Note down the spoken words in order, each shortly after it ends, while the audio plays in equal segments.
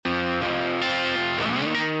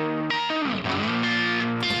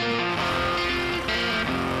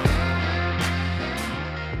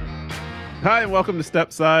Hi, and welcome to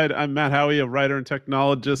Stepside. I'm Matt Howie, a writer and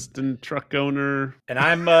technologist and truck owner. And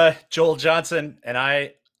I'm Joel Johnson, and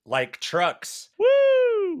I like trucks.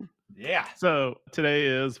 Woo! Yeah.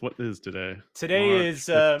 What is today? Today March is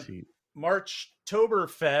 15th. March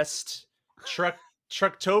Toberfest,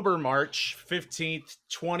 Trucktober March 15th,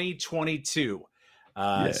 2022.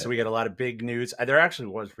 Yeah. So we got a lot of big news. There actually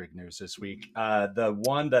was big news this week. The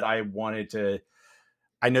one that I wanted to,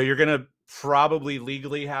 I know you're going to probably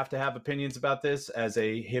legally have to have opinions about this as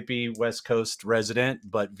a hippie West Coast resident,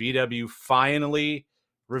 but VW finally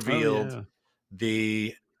Oh, revealed yeah.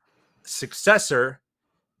 the successor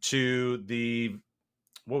to the,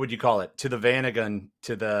 what would you call it, to the Vanagon,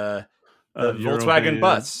 to the Volkswagen Eurovan.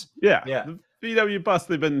 bus. Yeah. Yeah. The VW bus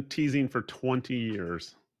they've been teasing for 20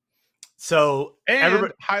 years So and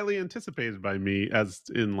everybody, highly anticipated by me, as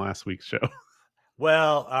in last week's show.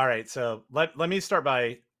 well, all right. So let me start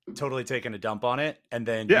by totally taking a dump on it, and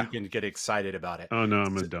then Yeah. you can get excited about it. Oh, no, I'm So,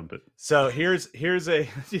 going to dump it. so here's a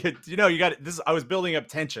you got this. I was building up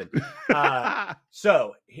tension.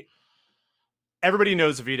 So everybody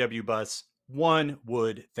knows the VW bus. One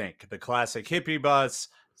would think the classic hippie bus,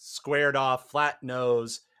 squared off, flat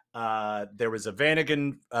nose. There was a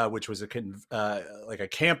Vanagon, which was like a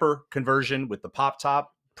camper conversion with the pop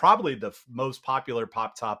top. Probably the most popular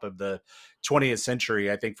pop top of the 20th century.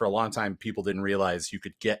 I think for a long time people didn't realize you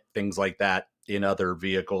could get things like that in other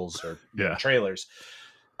vehicles or Yeah. trailers.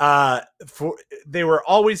 For They were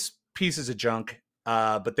always pieces of junk,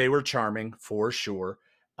 but they were charming for sure.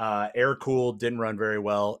 Air cooled, didn't run very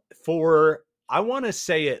well. For I want to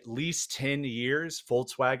say at least 10 years,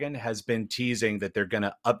 Volkswagen has been teasing that they're going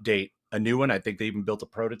to update a new one. I think they even built a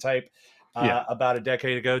prototype Yeah. about a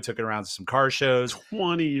decade ago, took it around to some car shows.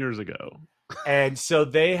 20 years ago. And so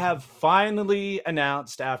they have finally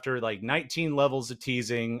announced after like 19 levels of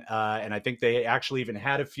teasing, and I think they actually even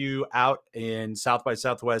had a few out in South by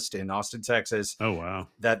Southwest in Austin, Texas, Oh, wow.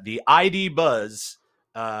 that the ID Buzz,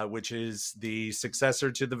 which is the successor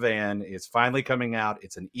to the van, is finally coming out.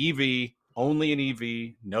 It's an EV, only an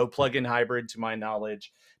EV, no plug-in hybrid to my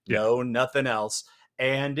knowledge, Yeah. no nothing else,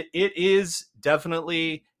 and it is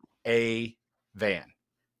definitely a van.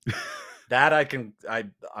 That I'm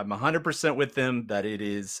 100% with them that it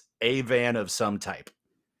is a van of some type.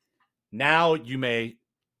 Now you may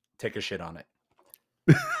take a shit on it.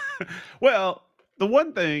 Well, the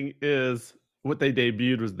one thing is what they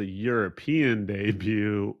debuted was the European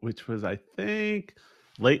debut, which was, I think,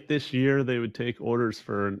 late this year. They would take orders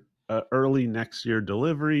for an early next year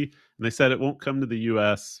delivery. And they said it won't come to the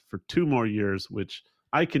US for 2 more years, which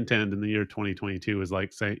I contend in the year 2022 is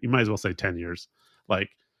like, say, you might as well say 10 years. Like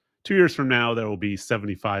 2 years from now, there will be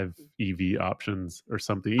 75 EV options or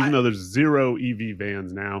something, even I, though there's zero EV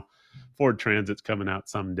vans now. Ford Transit's coming out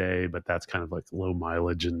someday, but that's kind of like low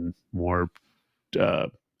mileage and more uh,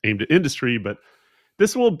 aimed at industry. But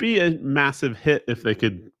this will be a massive hit if they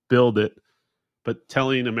could build it. But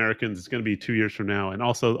telling Americans it's going to be 2 years from now, and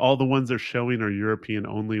also all the ones they're showing are European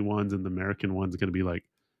only ones, and the American one's going to be like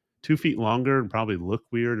 2 feet longer and probably look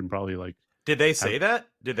weird and probably like did they have, say that?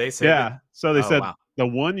 Did they say that? yeah. So they Oh said wow. the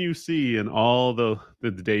one you see in all the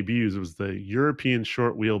debuts was the European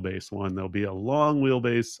short wheelbase one. There'll be a long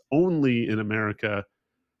wheelbase only in America,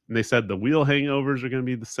 and they said the wheel hangovers are going to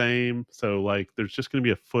be the same. So like, there's just going to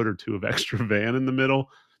be a foot or two of extra van in the middle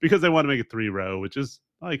because they want to make it 3 row, which is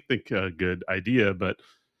I think a good idea. But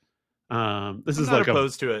this I'm is not like a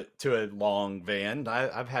opposed to a long van.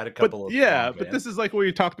 I've had a but couple of yeah, long but vans. this is like what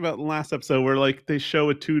we talked about in the last episode, where like they show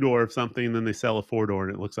a 2 door of something, and then they sell a 4 door,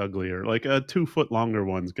 and it looks uglier. Like a 2 foot longer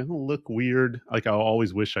one's gonna look weird. Like I'll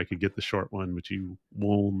always wish I could get the short one, which you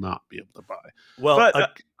will not be able to buy. Well,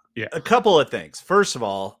 But yeah, a couple of things. First of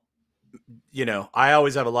all, I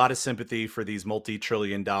always have a lot of sympathy for these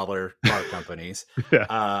multi-trillion-dollar car companies.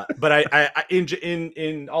 yeah, But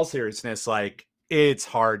in all seriousness, like it's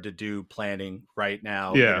hard to do planning right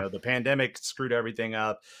now. yeah, The pandemic screwed everything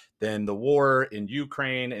up. Then the war in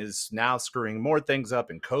Ukraine is now screwing more things up,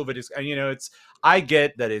 and COVID is. And, it's. I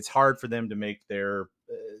get that it's hard for them to make their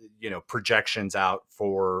projections out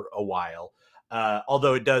for a while.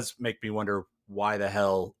 Although it does make me wonder why the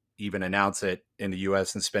hell even announce it in the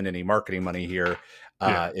US and spend any marketing money here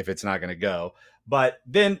yeah. if it's not going to go. But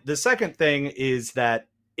then the second thing is that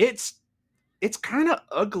it's kind of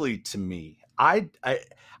ugly to me. I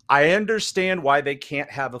understand why they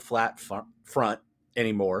can't have a flat front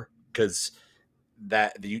anymore because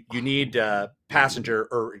that you need passenger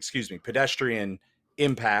or excuse me pedestrian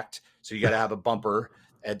impact. So you got to have a bumper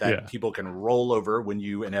and that Yeah. people can roll over when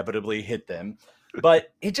you inevitably hit them.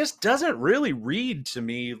 But it just doesn't really read to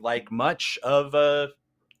me like much of a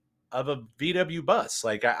of a VW bus.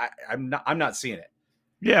 Like I'm not seeing it.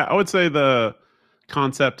 Yeah, I would say the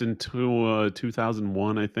concept in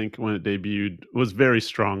 2001, I think, when it debuted, was very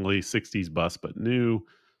strongly 60s bus, but new.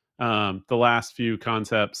 The last few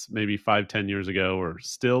concepts, maybe 5, 10 years ago, were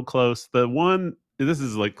still close. The one, this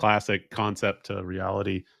is like classic concept to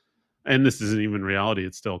reality, and this isn't even reality,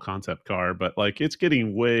 it's still a concept car, but like it's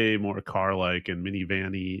getting way more car like and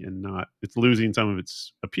minivan-y, and not, it's losing some of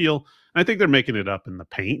its appeal. And I think they're making it up in the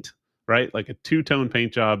paint, right? Like a two-tone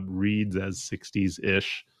paint job reads as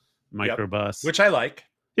 60s-ish Yep, microbus. which I like.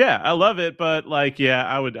 Yeah, I love it, but like, yeah,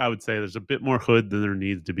 I would say there's a bit more hood than there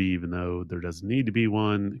needs to be, even though there doesn't need to be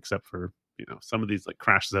one, except for, some of these like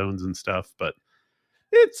crash zones and stuff. But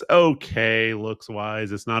it's okay looks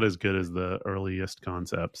wise. It's not as good as the earliest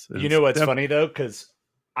concepts. You know what's funny though, because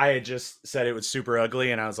I had just said it was super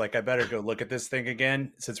ugly, and I was like, I better go look at this thing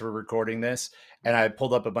again since we're recording this. And I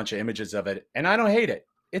pulled up a bunch of images of it, and I don't hate it.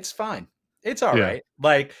 It's fine. It's all Yeah. right.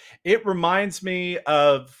 Like it reminds me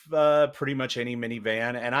of pretty much any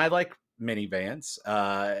minivan, and I like minivans.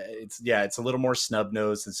 It's a little more snub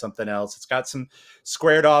nosed than something else. It's got some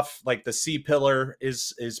squared off, like the C pillar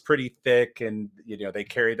is pretty thick, and they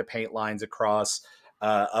carry the paint lines across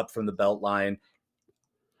up from the belt line.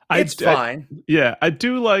 I, It's I fine. yeah, I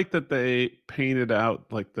do like that they painted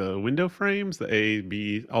out like the window frames, the A,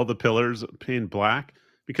 B, all the pillars painted black,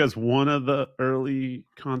 because one of the early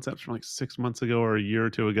concepts from like 6 months ago or a year or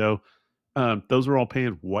two ago, those were all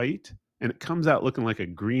painted white, and it comes out looking like a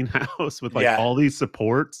greenhouse with like Yeah. all these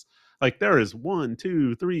supports. Like there is one,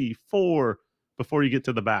 two, three, four before you get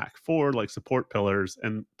to the back, four like support pillars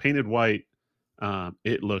and painted white.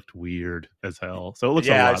 It looked weird as hell. So it looks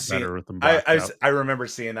a Yeah, I've lot seen. better with them blacked out. I remember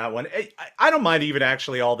seeing that one. I don't mind even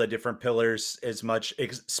actually all the different pillars as much,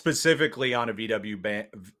 specifically on a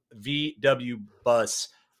VW bus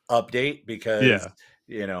update, because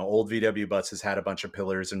Yeah. old VW buses had a bunch of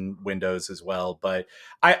pillars and windows as well. But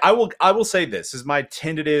I will say this is my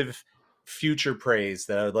tentative future praise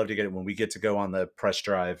that I would love to get when we get to go on the press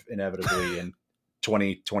drive inevitably in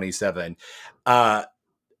 2027.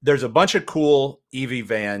 There's a bunch of cool EV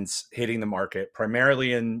vans hitting the market,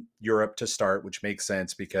 primarily in Europe to start, which makes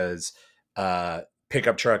sense because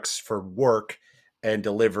pickup trucks for work and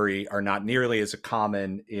delivery are not nearly as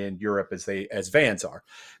common in Europe as vans are.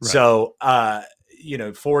 Right. So,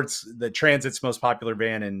 Ford's the Transit's most popular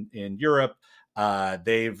van in Europe.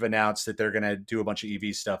 They've announced that they're going to do a bunch of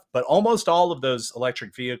EV stuff, but almost all of those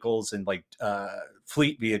electric vehicles and like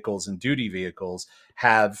fleet vehicles and duty vehicles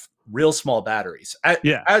have real small batteries,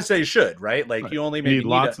 Yeah. as they should, right? Like Right. you only You maybe need need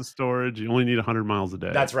lots of storage. You only need 100 miles a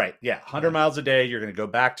day. that's right. Yeah. 100 Yeah. miles a day. You're going to go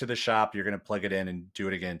back to the shop. You're going to plug it in and do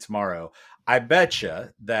it again tomorrow. I bet you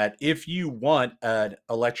that if you want an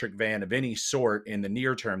electric van of any sort in the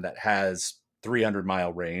near term that has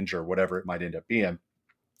 300-mile range or whatever it might end up being,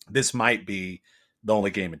 this might be the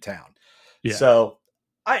only game in town. Yeah. So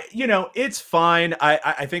it's fine.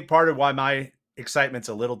 I think part of why my excitement's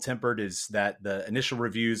a little tempered is that the initial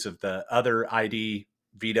reviews of the other ID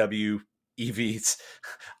VW EVs,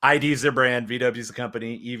 ID's their brand, VW's the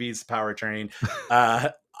company, EV's the powertrain.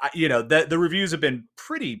 The reviews have been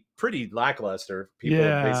pretty lackluster. People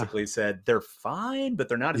have Yeah. basically said they're fine, but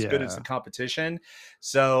they're not as good as the Yeah. competition.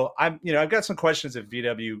 So I've got some questions if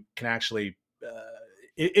VW can actually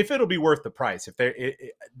if it'll be worth the price. If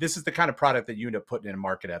this is the kind of product that you end up putting in a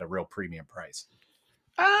market at a real premium price.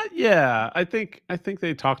 Yeah. I think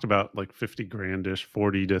they talked about like 50 grandish,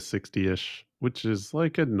 40 to 60ish, which is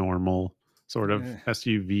like a normal sort of Eh,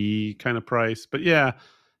 SUV kind of price. But yeah,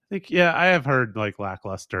 yeah, I have heard like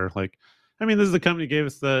lackluster. Like, I mean, this is the company that gave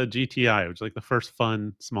us the GTI, which is like the first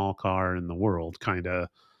fun small car in the world, kind of.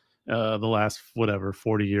 The last whatever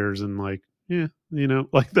 40 years, and like, yeah,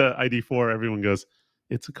 like the ID4, everyone goes,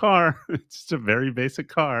 it's a car. It's just a very basic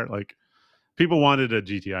car. Like people wanted a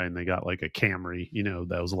GTI, and they got like a Camry,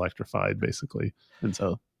 that was electrified basically. And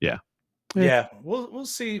so yeah. Yeah. yeah, we'll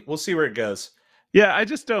see. We'll see where it goes. Yeah, I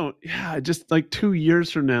just don't. Yeah, I just like 2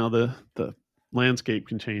 years from now, the landscape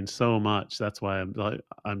can change so much. That's why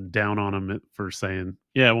I'm down on them for saying,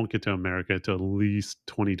 yeah, it won't get to America to at least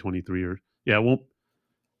 2023, or yeah, it won't.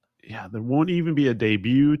 Yeah, there won't even be a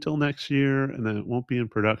debut till next year, and then it won't be in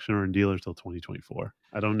production or in dealers till 2024.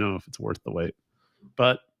 I don't know if it's worth the wait,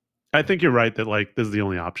 but I think you're right that like this is the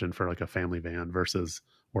only option for like a family van versus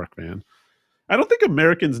work van. I don't think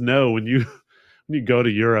Americans know when you when you go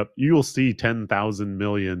to Europe, you will see 10,000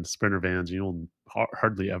 million Sprinter vans. You'll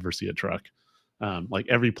hardly ever see a truck. Like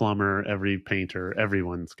every plumber, every painter,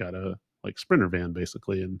 everyone's got a like Sprinter van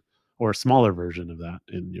basically, and or a smaller version of that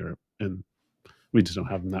in Europe. And we just don't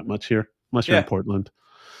have them that much here, unless you're in Yeah, Portland.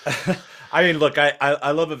 I mean, look,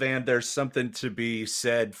 I love a van. There's something to be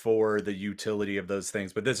said for the utility of those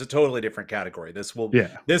things, but this is a totally different category.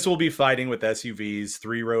 Yeah. This will be fighting with SUVs,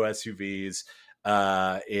 3-row SUVs,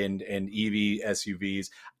 and EV SUVs.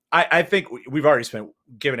 I think we've already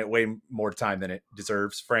given it way more time than it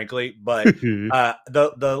deserves, frankly. But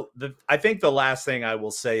the I think the last thing I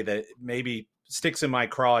will say that maybe sticks in my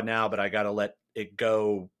craw now, but I got to let it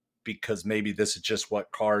go because maybe this is just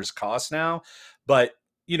what cars cost now. But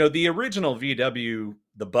the original VW,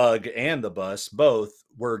 the Bug and the Bus, both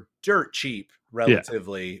were dirt cheap Yeah.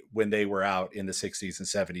 relatively when they were out in the 60s and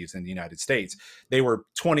 70s in the United States. They were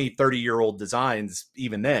 20, 30-year-old designs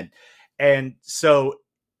even then. And so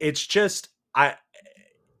it's just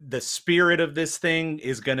the spirit of this thing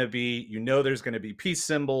is going to be, there's going to be peace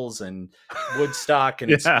symbols and Woodstock, and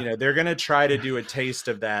Yeah. they're going to try to do a taste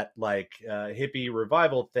of that like hippie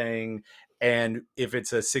revival thing. And if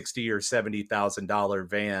it's a $60,000 or $70,000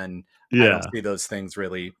 van, I don't Yeah. see those things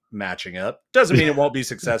really matching up. Doesn't mean it won't be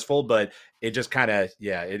successful, but it just kind of,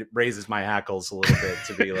 it raises my hackles a little bit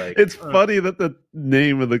to be like, It's funny that the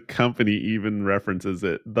name of the company even references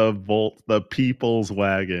it. The Volt, the People's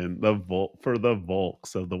Wagon, the Volt for the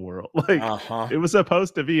Volks of the world. Like uh-huh. it was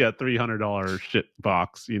supposed to be a $300 shit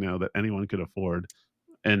box, that anyone could afford.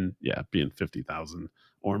 And yeah, being 50,000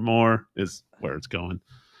 or more is where it's going.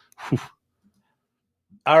 Whew.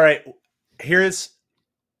 All right. Here's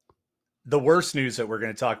the worst news that we're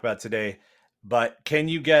going to talk about today. But can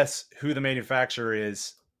you guess who the manufacturer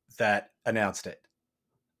is that announced it?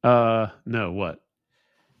 No, what?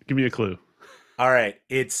 Give me a clue. All right,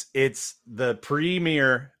 it's the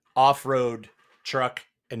premier off-road truck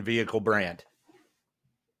and vehicle brand.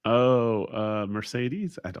 Oh,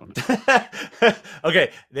 Mercedes? I don't know.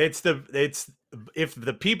 Okay, it's if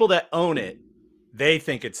the people that own it, they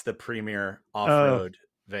think it's the premier Oh, off-road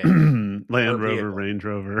van Land or Rover, vehicle. Range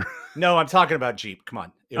Rover. No, I'm talking about Jeep. Come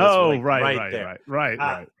on, it was Oh, like right, right right, there. right, right,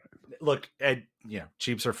 Uh, right. Look,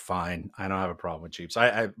 Jeeps are fine. I don't have a problem with Jeeps.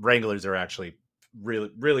 Wranglers are actually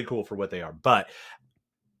really, really cool for what they are. But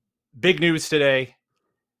big news today: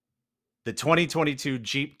 the 2022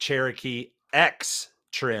 Jeep Cherokee X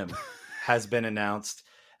trim has been announced.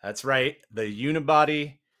 That's right, the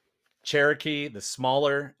unibody Cherokee, the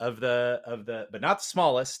smaller but not the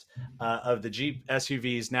smallest of the Jeep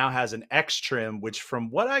SUVs, now has an X trim, which, from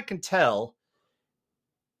what I can tell,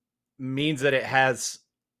 means that it has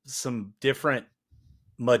some different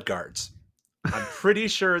mud guards. I'm pretty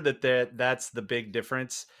sure that's the big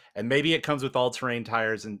difference, and maybe it comes with all-terrain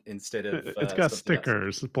tires instead of It's got something else.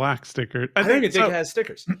 stickers, black stickers. I I don't think even think it so. has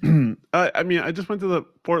stickers. I mean, I just went to the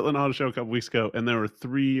Portland Auto Show a couple weeks ago, and there were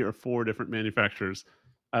 3 or 4 different manufacturers.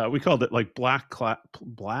 We called it like black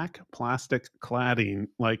plastic cladding,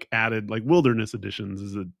 like added like wilderness editions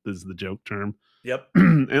is the joke term. Yep.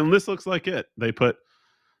 And this looks like it. They put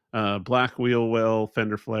black wheel well,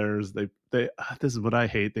 fender flares. They this is what I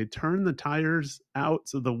hate. They turn the tires out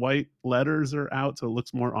so the white letters are out, so it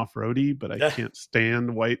looks more off roady. But I can't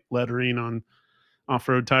stand white lettering on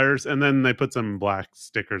off-road tires. And then they put some black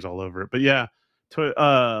stickers all over it. But yeah,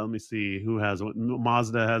 let me see who has what.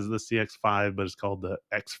 Mazda has the CX-5, but it's called the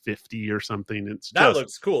X50 or something. It's That just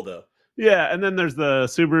looks cool though. yeah. And then there's the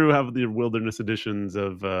Subaru have the wilderness editions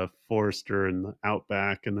of Forester and the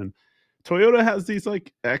Outback, and then Toyota has these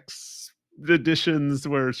like X editions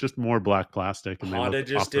where it's just more black plastic and they Honda look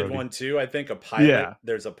just did off-roady. one too. I think a Pilot. Yeah,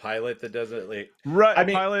 There's a Pilot that does it. Like, right, I a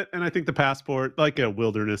mean, Pilot, and I think the Passport, like a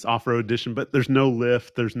wilderness off-road edition, but there's no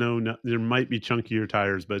lift. There's no. There might be chunkier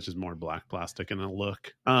tires, but it's just more black plastic and a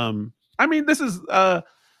look. I mean, this is to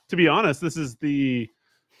be honest, this is the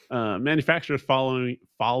manufacturers following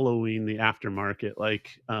the aftermarket. Like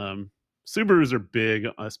Subarus are big,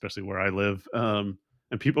 especially where I live.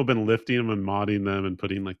 And people have been lifting them and modding them and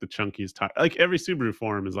putting like the chunkiest tire. Like every Subaru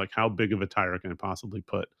forum is like, how big of a tire can I possibly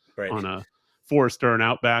put right. on a Forester and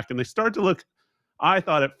Outback? And they start to look. I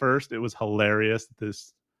thought at first it was hilarious.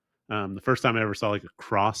 This the first time I ever saw like a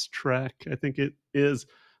Crosstrek, I think it is,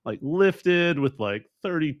 like lifted with like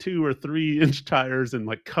 32 or 3-inch tires and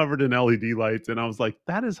like covered in LED lights. And I was like,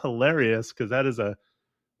 that is hilarious because that is a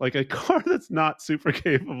like a car that's not super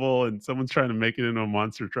capable and someone's trying to make it into a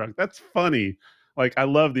monster truck. That's funny. Like I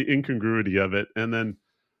love the incongruity of it. And then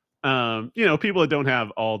people that don't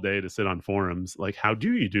have all day to sit on forums, like how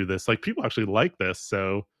do you do this? Like people actually like this.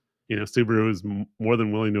 So, Subaru is more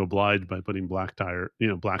than willing to oblige by putting black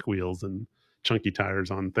wheels and chunky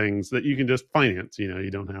tires on things that you can just finance.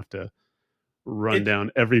 You don't have to run It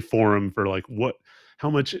down every forum for like how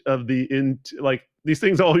much of like these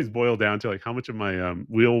things always boil down to like how much of my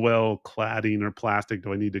wheel well cladding or plastic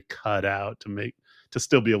do I need to cut out to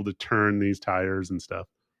still be able to turn these tires and stuff.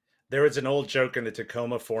 There was an old joke in the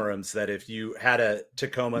Tacoma forums that if you had a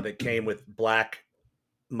Tacoma that came with black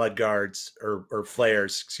mudguards or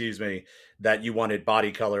flares, excuse me, that you wanted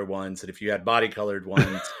body color ones, and if you had body colored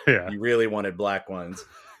ones, Yeah. you really wanted black ones.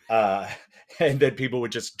 Uh, and then people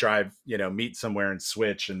would just drive, meet somewhere and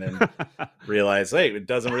switch, and then realize, hey, it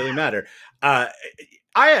doesn't really matter. Uh,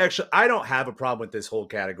 I don't have a problem with this whole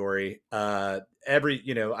category. I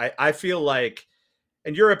feel like,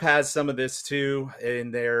 and Europe has some of this too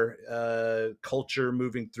in their culture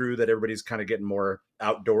moving through, that everybody's kind of getting more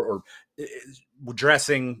outdoor or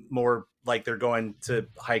dressing more like they're going to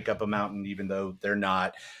hike up a mountain, even though they're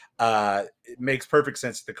not. It makes perfect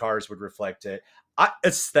sense that the cars would reflect it.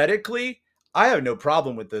 Aesthetically, I have no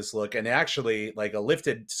problem with this look. And actually, like a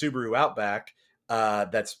lifted Subaru Outback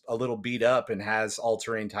that's a little beat up and has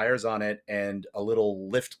all-terrain tires on it and a little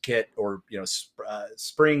lift kit, or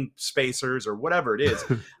spring spacers or whatever it is,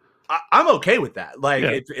 I'm okay with that. Like,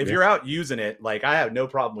 Yeah, if you're out using it, like, I have no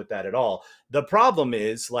problem with that at all. The problem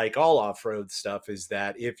is, like all off-road stuff, is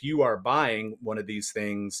that if you are buying one of these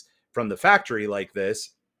things from the factory like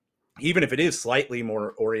this, even if it is slightly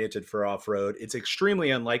more oriented for off-road, it's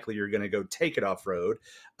extremely unlikely you're going to go take it off-road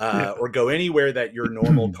yeah. or go anywhere that your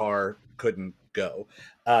normal car couldn't go.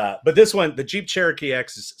 But this one, the Jeep Cherokee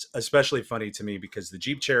X, is especially funny to me because the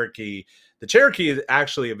Cherokee is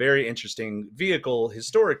actually a very interesting vehicle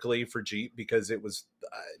historically for Jeep, because it was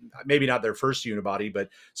maybe not their first unibody, but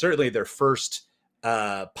certainly their first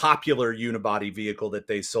popular unibody vehicle that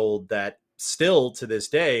they sold, that still to this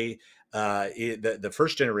day, the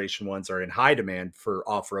first generation ones are in high demand for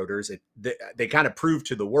off-roaders. They kind of prove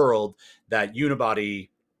to the world that unibody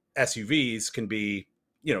SUVs can be,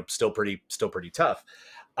 still pretty tough.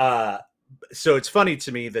 So it's funny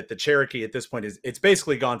to me that the Cherokee at this point it's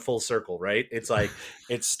basically gone full circle, right? It's like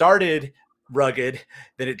it started rugged,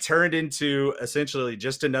 then it turned into essentially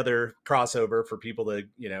just another crossover for people to,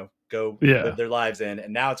 go live Yeah. their lives in.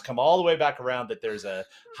 And now it's come all the way back around that there's a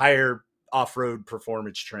higher off-road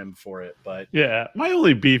performance trim for it. But Yeah, my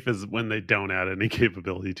only beef is when they don't add any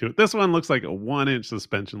capability to it. This one looks like a 1-inch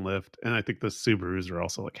suspension lift, and I think the Subarus are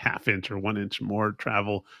also like half-inch or 1-inch more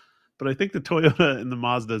travel. But I think the Toyota and the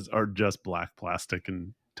Mazdas are just black plastic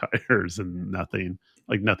and tires and nothing.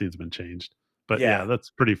 Like nothing's been changed. But yeah, yeah, that's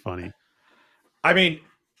pretty funny. I mean,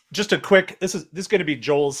 just a quick, this is going to be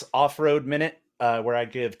Joel's off-road minute, where I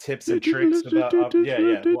give tips and tricks about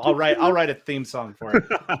yeah. Well, I'll write a theme song for it.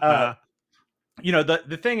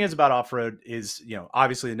 The thing is about off-road is,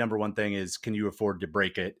 obviously the number one thing is, can you afford to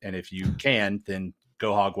break it? And if you can, then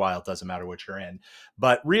go hog wild. Doesn't matter what you're in.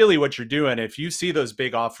 But really what you're doing, if you see those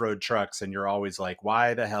big off-road trucks and you're always like,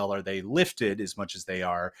 why the hell are they lifted as much as they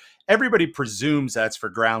are? Everybody presumes that's for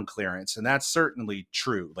ground clearance. And that's certainly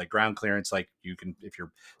true. Like ground clearance, like you can, if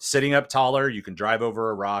you're sitting up taller, you can drive over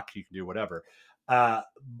a rock, you can do whatever.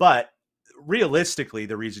 But realistically,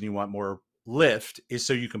 the reason you want more lift is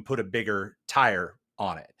so you can put a bigger tire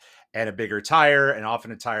on it, and a bigger tire, and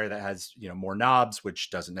often a tire that has more knobs, which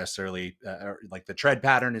doesn't necessarily like the tread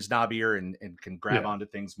pattern is knobbier and can grab Yeah. onto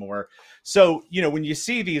things more. So when you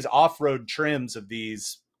see these off-road trims of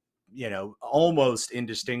these almost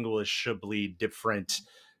indistinguishably different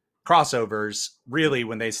crossovers, really,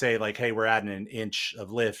 when they say like, hey, we're adding an inch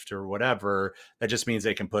of lift or whatever, that just means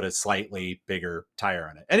they can put a slightly bigger tire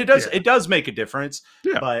on it, and it does make a difference.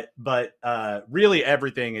 Yeah. But really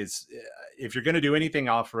everything is, if you're going to do anything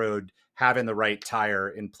off-road, having the right tire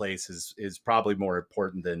in place is probably more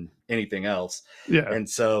important than anything else. Yeah. And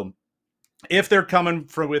so if they're coming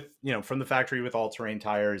from the factory with all-terrain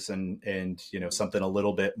tires and something a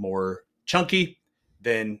little bit more chunky,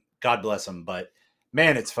 then God bless them. But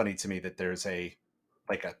man, it's funny to me that there's a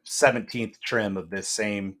 17th trim of this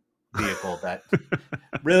same vehicle that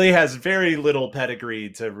really has very little pedigree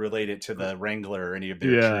to relate it to the Wrangler or any of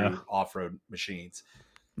their true off-road machines.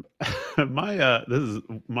 This is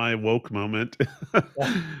my woke moment. Yeah,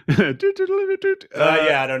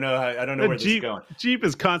 I don't know where this is going. Jeep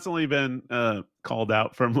has constantly been called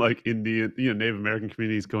out from like Indian, Native American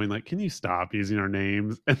communities, going like, "Can you stop using our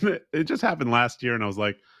names?" And it just happened last year, and I was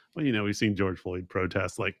like, "Well, we've seen George Floyd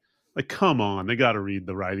protests. Like, come on, they got to read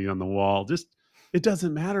the writing on the wall. Just it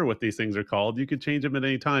doesn't matter what these things are called. You could change them at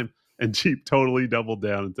any time." And Jeep totally doubled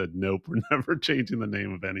down and said, "Nope, we're never changing the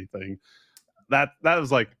name of anything." That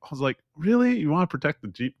was like, I was like, really? You want to protect the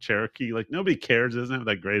Jeep Cherokee? Like nobody cares. It doesn't have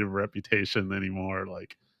that great of a reputation anymore.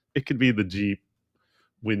 Like it could be the Jeep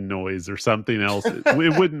wind noise or something else.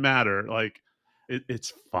 It wouldn't matter. Like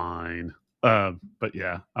it's fine. But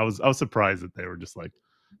yeah, I was surprised that they were just like,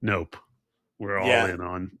 nope, we're all in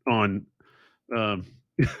on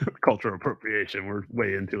cultural appropriation. We're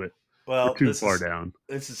way into it. We're Well, too far down.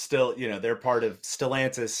 this is still, they're part of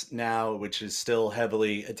Stellantis now, which is still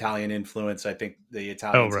heavily Italian influence. I think the Oh,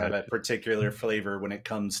 Italians have right. a particular flavor when it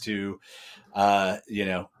comes to, you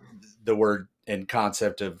know, the word and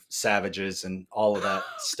concept of savages and all of that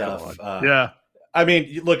stuff. God. Yeah. I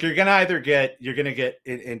mean, look, you're gonna get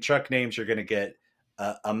in truck names, you're gonna get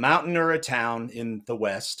a mountain or a town in the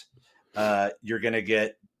West. You're gonna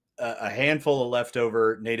get a handful of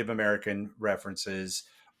leftover Native American references,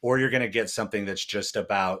 or you're gonna get something that's just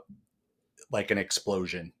about like an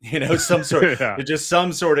explosion, Yeah. just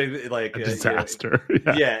some sort of like, A disaster.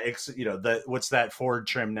 Yeah. yeah, the what's that Ford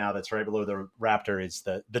trim now that's right below the Raptor is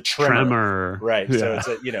the trimmer, Tremor. right? So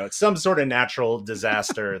Yeah. it's some sort of natural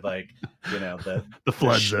disaster, like the The the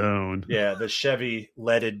flood zone. yeah, the Chevy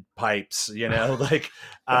leaded pipes, like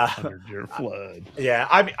The uh 100-year flood. yeah,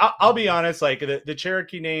 I mean, I'll be honest, like the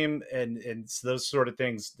Cherokee name and those sort of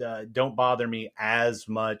things don't bother me as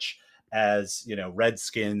much as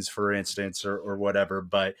Redskins, for instance, or whatever.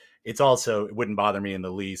 But it wouldn't bother me in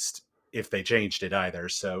the least if they changed it either.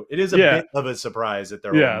 So it is a Yeah. bit of a surprise that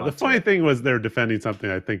they're holding Yeah. The on to funny it. thing was they're defending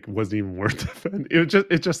something I think wasn't even worth defending.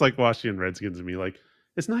 It's just like Washington Redskins to me. Like,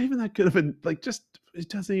 it's not even that good of a like just it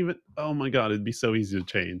doesn't even oh my god, it'd be so easy to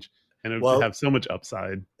change. And it would Well, have so much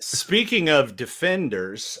upside. speaking of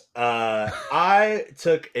defenders, I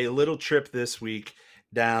took a little trip this week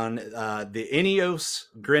down the Ineos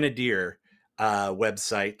Grenadier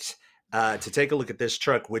website to take a look at this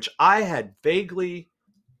truck, which I had vaguely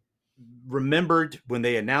remembered when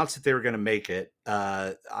they announced that they were going to make it.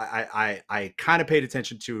 I kind of paid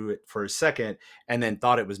attention to it for a second and then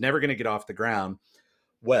thought it was never going to get off the ground.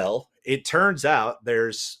 Well, it turns out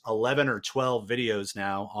there's 11 or 12 videos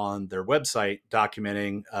now on their website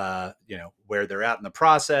documenting, where they're at in the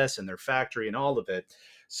process and their factory and all of it.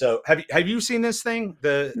 So have you seen this thing?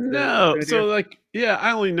 The No, so Grenadier? like, yeah,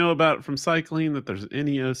 I only know about it from cycling that there's an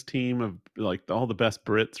Ineos team of like all the best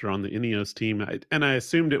Brits are on the Ineos team, and I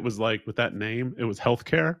assumed it was like with that name, it was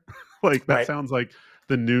healthcare. Like that Right. sounds like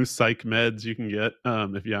the new psych meds you can get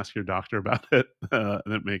if you ask your doctor about it,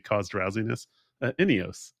 and it may cause drowsiness.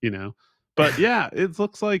 Ineos, but yeah, it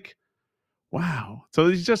looks like wow. So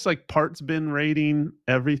it's just like parts bin rating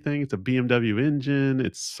everything. It's a BMW engine.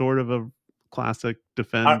 It's sort of a classic Uh,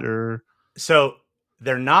 Defender. so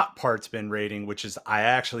they're not parts bin rating, which is I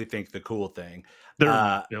actually think the cool thing. They're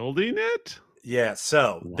Uh, building it? yeah.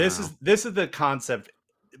 So this Wow. is this is the concept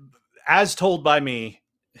as told by me.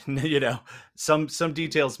 Some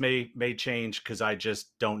details may change because I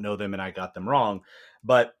just don't know them and I got them wrong,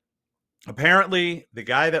 but apparently the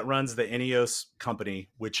guy that runs the Ineos company,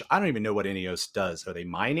 which I don't even know what Ineos does, are they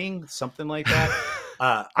mining something like that?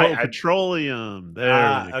 Oh, petroleum.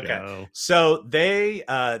 There you Okay. go. So they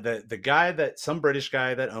the guy that some British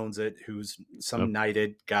guy that owns it, who's A some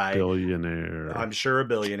knighted guy, billionaire. I'm sure a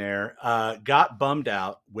billionaire, got bummed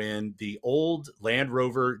out when the old Land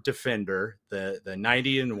Rover Defender, the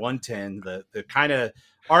 90 and 110, the kind of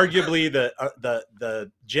arguably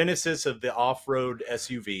the genesis of the off-road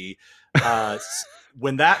SUV,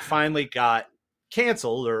 when that finally got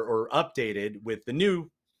canceled or updated with the new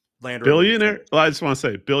Land Rover Billionaire. Defender. Well, I just want to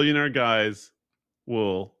say, billionaire guys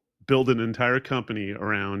will build an entire company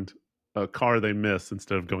around a car they miss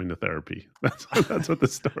instead of going to therapy. That's what the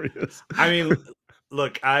story is. I mean,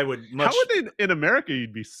 look, I would How much. would they in America?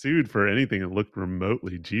 You'd be sued for anything that looked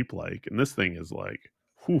remotely Jeep-like, and this thing is like,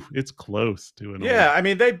 whew, it's close to an old. Yeah, I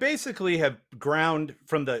mean, they basically have ground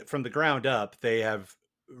from the ground up. They have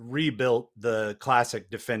rebuilt the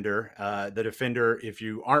classic Defender. The Defender, if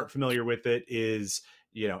you aren't familiar with it, is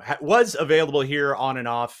was available here on and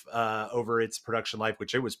off over its production life,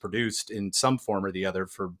 which it was produced in some form or the other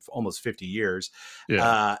for almost 50 years.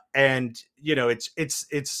 Yeah. And it's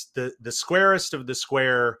the squarest of the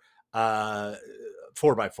square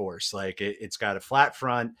 4x4s. Like it's got a flat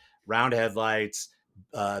front, round headlights,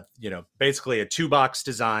 basically a two box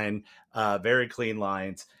design, very clean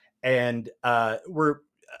lines, and we're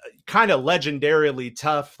kind of legendarily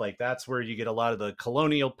tough. Like that's where you get a lot of the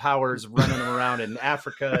colonial powers running around in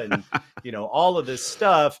Africa and all of this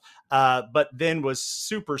stuff. But then was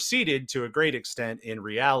superseded to a great extent in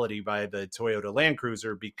reality by the Toyota Land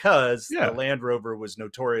Cruiser because the Yeah. Land Rover was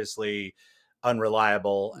notoriously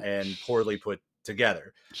unreliable and poorly put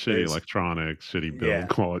together. Shitty electronics, shitty build Yeah,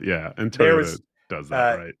 quality. Yeah, and there Toyota was does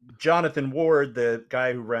that right. Jonathan Ward, the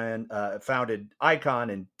guy who founded Icon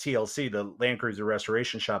and TLC, the Land Cruiser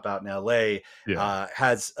restoration shop out in LA, Yeah.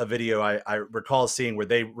 has a video I recall seeing where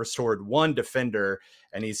they restored one Defender,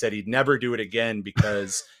 and he said he'd never do it again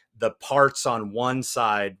because the parts on one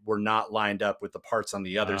side were not lined up with the parts on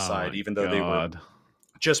the other Oh side, my even though they were god.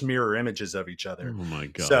 just mirror images of each Oh other. my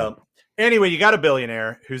god. So Anyway, you got a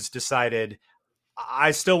billionaire who's decided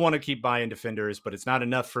I still want to keep buying Defenders, but it's not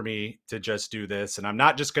enough for me to just do this. And I'm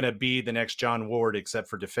not just going to be the next John Ward, except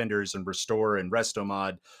for Defenders and Restore and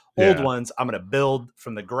Restomod old Yeah. ones. I'm going to build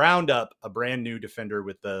from the ground up a brand new Defender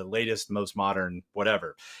with the latest, most modern,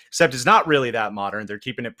 whatever. Except it's not really that modern. They're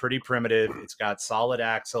keeping it pretty primitive. It's got solid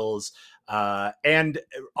axles. And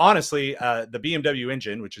honestly, the BMW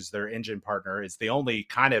engine, which is their engine partner, is the only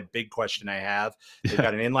kind of big question I have. They've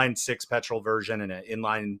got an inline six petrol version and an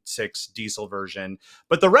inline six diesel version,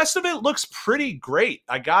 but the rest of it looks pretty great.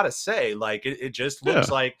 I gotta say, like it just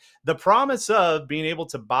looks like the promise of being able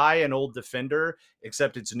to buy an old Defender,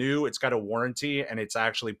 except it's new, it's got a warranty, and it's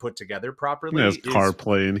actually put together properly. It has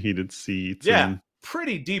CarPlay and heated seats. Yeah. And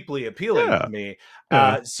pretty deeply appealing to me.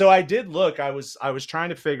 Yeah. So I did look. I was trying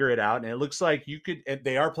to figure it out, and it looks like you could.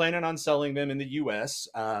 They are planning on selling them in the U.S.,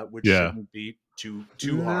 which shouldn't be too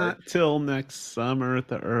Not hard. till next summer at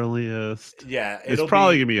the earliest. Yeah, it's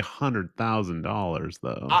probably gonna be $100,000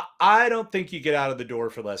 though. I don't think you get out of the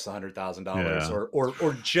door for less than $100,000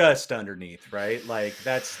 or just underneath, right? Like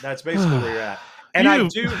that's basically where you're at. And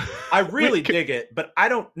I really dig it, but I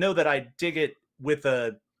don't know that I dig it with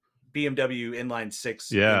a BMW inline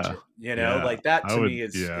six engine, you know, like that to me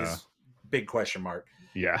is big question mark.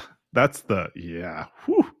 Yeah, that's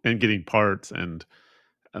and getting parts and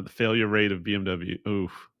the failure rate of BMW.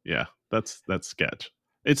 Oof, yeah, that's sketch.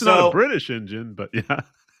 It's not a British engine, but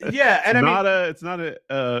yeah, and it's not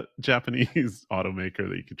a Japanese automaker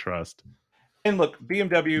that you can trust. And look,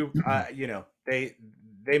 BMW, you know,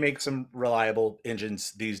 they make some reliable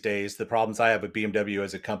engines these days. The problems I have with BMW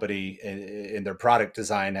as a company in their product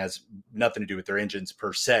design has nothing to do with their engines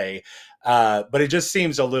per se. But it just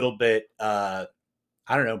seems a little bit, I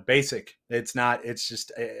don't know, basic. It's not, it's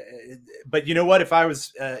just, but you know what, if I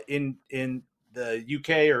was in the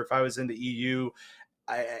UK or if I was in the EU,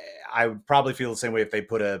 I would probably feel the same way if they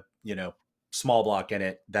put a, you know, small block in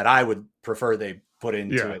it that I would prefer they put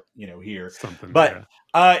into it, you know, here. But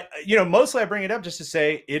you know, mostly I bring it up just to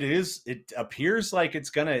say it appears like it's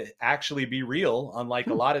going to actually be real, unlike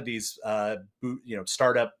a lot of these you know,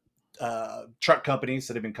 startup truck companies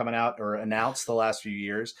that have been coming out or announced the last few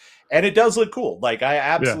years. And it does look cool. Like I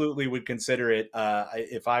absolutely would consider it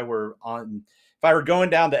if I were going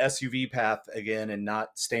down the SUV path again and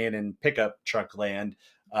not staying in pickup truck land.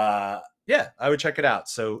 Yeah, I would check it out.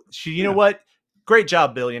 So you know what? Great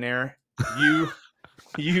job, billionaire. You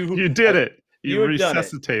did it. You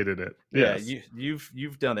resuscitated it. Yes. Yeah,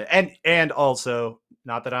 you've done it. And also,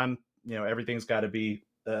 not that I'm, you know, everything's got to be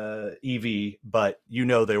EV, but you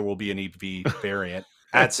know there will be an EV variant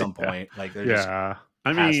at some point. Like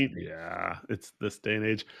I mean, it's this day and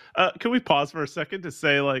age. Can we pause for a second to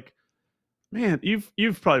say, like, man,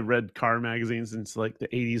 you've probably read car magazines since like the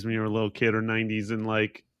 80s when you were a little kid or 90s, and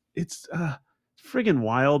like it's friggin'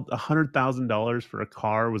 wild. $100,000 for a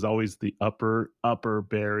car was always the upper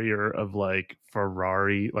barrier of like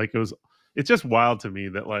Ferrari. Like it's just wild to me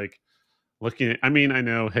that, like, looking at, I mean, I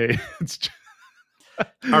know, hey, it's just,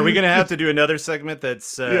 are we gonna have to do another segment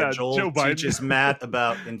that's Joel teaches Matt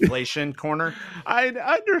about inflation corner? I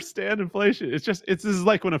understand inflation. This is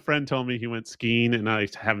like when a friend told me he went skiing, and I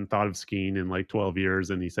haven't thought of skiing in like 12 years,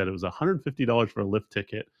 and he said it was $150 for a lift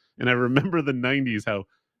ticket. And I remember the 90s, how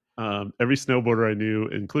every snowboarder I knew,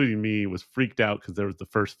 including me, was freaked out because there was the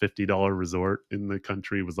first $50 resort in the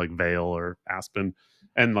country was like Vail or Aspen,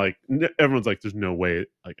 and like everyone's like, there's no way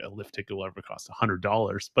like a lift ticket will ever cost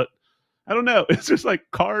 $100. But I don't know. It's just like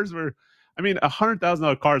cars were. I mean,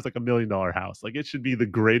 $100,000 car is like $1 million house. Like it should be the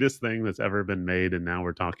greatest thing that's ever been made, and now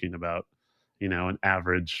we're talking about, you know, an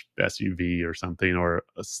average SUV or something, or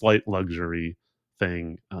a slight luxury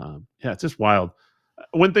thing. Yeah, it's just wild.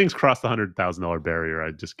 When things cross the $100,000 barrier, I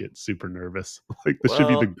just get super nervous. Like this should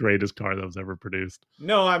be the greatest car that was ever produced.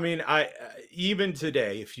 No, I mean, even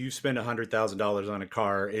today, if you spend $100,000 on a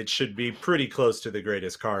car, it should be pretty close to the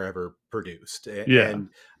greatest car ever produced. And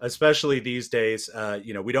especially these days,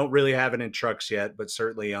 you know, we don't really have it in trucks yet, but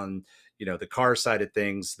certainly on, you know, the car side of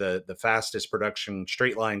things, the fastest production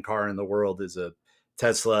straight line car in the world is a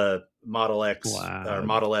Tesla Model X or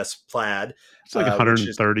Model S Plaid. It's like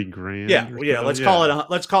 130 grand. Yeah. Let's call it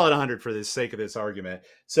 100 for the sake of this argument.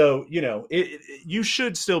 So, you know, you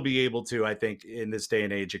should still be able to, I think, in this day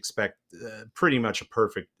and age, expect pretty much a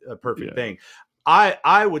perfect thing.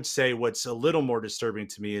 I would say what's a little more disturbing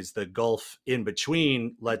to me is the gulf in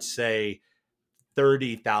between, let's say,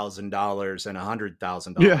 $30,000 and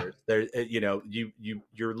 $100,000. There, you know,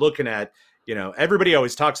 you're looking at, you know, everybody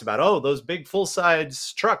always talks about, oh, those big full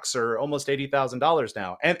size trucks are almost $80,000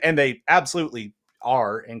 now, and they absolutely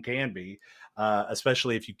are and can be.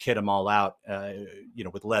 especially if you kit them all out,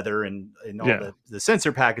 with leather and all Yeah. the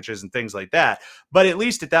sensor packages and things like that. But at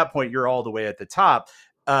least at that point, you're all the way at the top.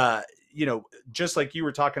 Just like you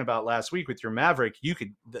were talking about last week with your Maverick, you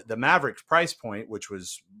could the Maverick price point, which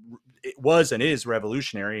was and is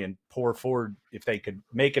revolutionary, and poor Ford, if they could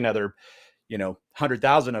make another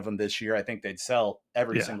 100,000 of them this year, I think they'd sell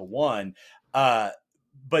every Yeah. single one.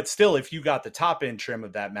 But still, if you got the top end trim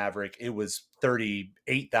of that Maverick, it was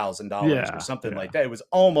 $38,000 or Yeah. something Yeah. like that. It was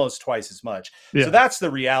almost twice as much. Yeah. So that's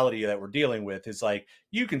the reality that we're dealing with, is like,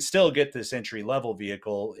 you can still get this entry level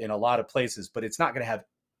vehicle in a lot of places, but it's not going to have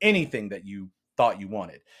anything that you thought you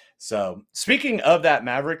wanted. So speaking of that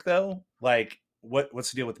Maverick though, like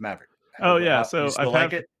what's the deal with the Maverick? Oh yeah. You So still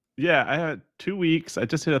like it? yeah, I had 2 weeks. I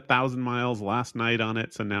just hit 1,000 miles last night on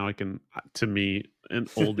it. So now I can, to me, in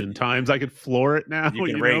olden times, I could floor it now, You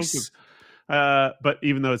can know, race. but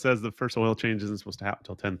even though it says the first oil change isn't supposed to happen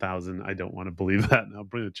until 10,000, I don't want to believe that. And I'm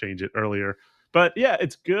going to change it earlier. But yeah,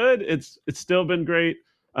 it's good. It's still been great.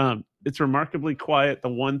 It's remarkably quiet. The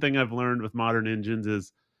one thing I've learned with modern engines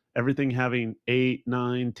is everything having 8,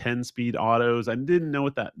 9, 10 speed autos. I didn't know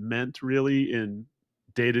what that meant really in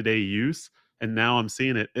day-to-day use, and now I'm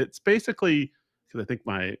seeing it. It's basically, because I think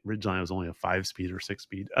my Ridgeline was only a 5 speed or 6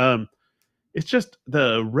 speed. It's just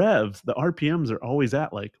the revs, the RPMs are always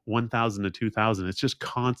at like 1,000 to 2,000. It's just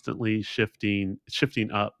constantly shifting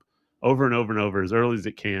up over and over and over as early as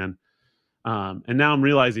it can. And now I'm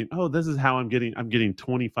realizing, oh, this is how I'm getting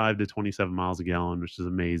 25 to 27 miles a gallon, which is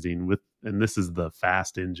amazing. And this is the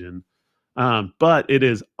fast engine. But it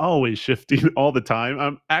is always shifting all the time.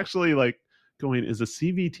 I'm actually like going, is a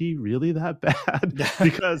CVT really that bad?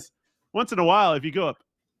 Because once in a while, if you go up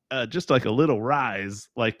just like a little rise,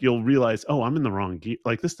 like you'll realize, oh, I'm in the wrong gear.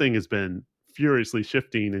 Like this thing has been furiously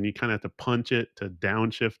shifting, and you kind of have to punch it to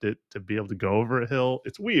downshift it to be able to go over a hill.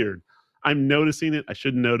 It's weird. I'm noticing it. I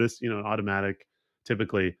should notice, automatic.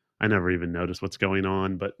 Typically, I never even notice what's going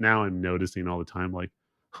on, but now I'm noticing all the time, like,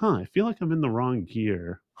 I feel like I'm in the wrong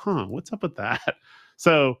gear. What's up with that?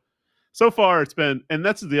 So far it's been, and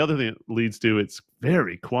that's the other thing it leads to. It's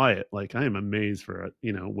very quiet. Like I am amazed for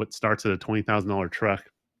what starts at a $20,000 truck.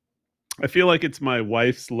 I feel like it's my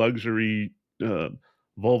wife's luxury Volvo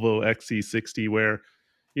XC60, where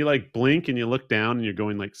you like blink and you look down and you're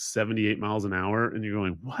going like 78 miles an hour and you're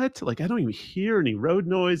going, what? Like I don't even hear any road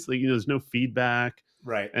noise. Like there's no feedback.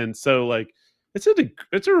 Right. And so like it's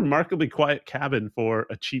a remarkably quiet cabin for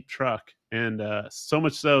a cheap truck. And so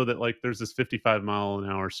much so that like there's this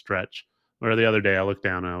 55-mile-an-hour stretch where the other day I looked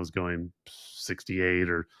down and I was going 68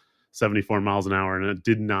 or 74 miles an hour, and it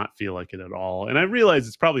did not feel like it at all. And I realized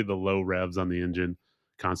it's probably the low revs on the engine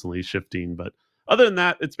constantly shifting. But other than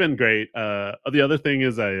that, it's been great. The other thing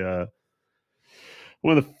is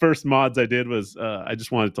one of the first mods I did was I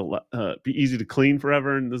just wanted to be easy to clean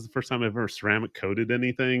forever. And this is the first time I've ever ceramic coated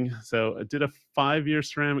anything. So I did a 5-year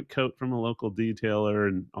ceramic coat from a local detailer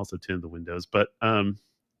and also tinted the windows. But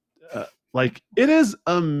like it is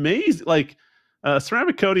amazing. Like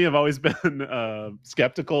ceramic coating I've always been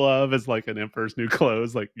skeptical of as like an Emperor's New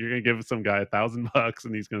Clothes. Like you're gonna give some guy $1,000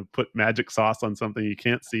 and he's gonna put magic sauce on something, you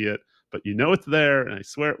can't see it, but it's there, and I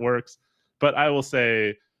swear it works. But I will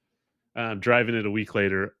say, driving it a week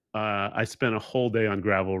later, I spent a whole day on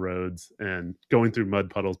gravel roads and going through mud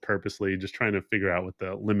puddles purposely, just trying to figure out what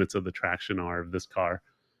the limits of the traction are of this car.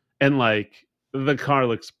 And like the car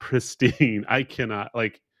looks pristine. I cannot,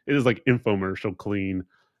 like, it is like infomercial clean.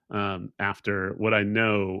 After what I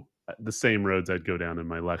know, the same roads I'd go down in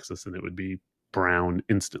my Lexus, and it would be brown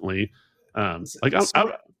instantly. Like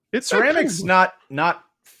it's Ceramic's not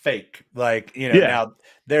fake. Like, now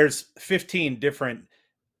there's 15 different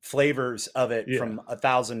flavors of it from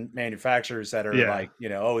 1,000 manufacturers that are like,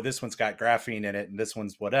 oh, this one's got graphene in it and this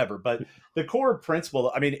one's whatever. But the core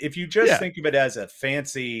principle, I mean, if you just think of it as a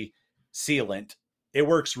fancy sealant, it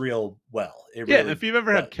works real well. If you've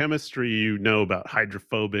ever had chemistry, you know about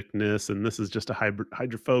hydrophobicness, and this is just a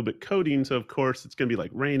hydrophobic coating. So of course it's going to be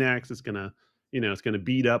like Rain-X. It's going to, it's going to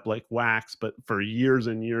beat up like wax, but for years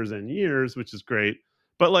and years and years, which is great.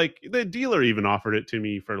 But like the dealer even offered it to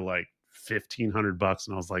me for like $1,500,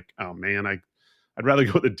 and I was like, oh man, I'd rather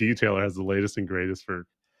go with the detailer has the latest and greatest for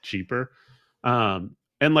cheaper. And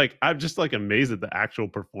like I'm just like amazed at the actual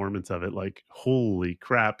performance of it. Like holy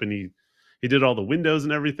crap! And he did all the windows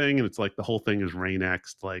and everything, and it's like the whole thing is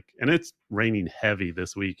Rain-X, like, and it's raining heavy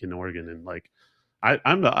this week in Oregon, and like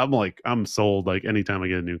I'm sold. Like anytime I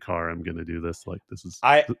get a new car, I'm gonna do this. Like this is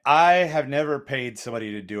I have never paid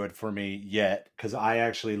somebody to do it for me yet, because I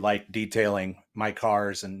actually like detailing my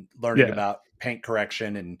cars and learning about paint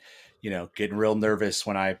correction, and getting real nervous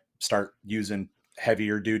when I start using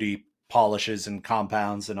heavier duty polishes and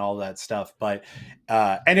compounds and all that stuff. But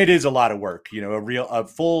and it is a lot of work. A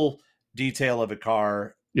full detail of a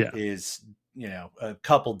car Yeah. is a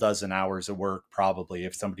couple dozen hours of work probably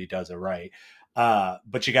if somebody does it right.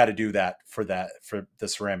 But you got to do that for the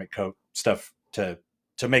ceramic coat stuff to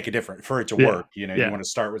make it different for it to work. You want to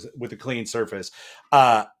start with a clean surface.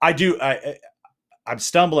 I'm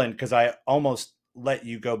stumbling because I almost let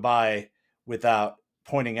you go by without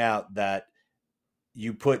pointing out that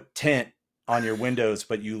you put tint on your windows,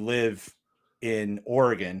 but you live in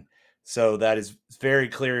Oregon. So that is very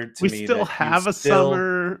clear to me still that have a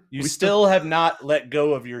summer. You still have not let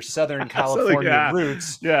go of your Southern California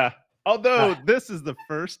roots. Yeah. Although this is the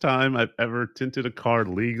first time I've ever tinted a car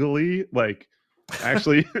legally, like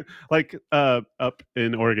actually like up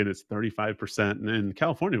in Oregon it's 35% and in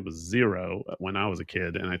California it was 0 when I was a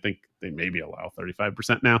kid, and I think they maybe allow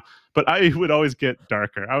 35% now, but I would always get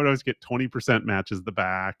darker. I would always get 20% matches the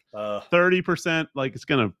back, 30% like it's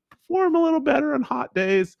gonna perform a little better on hot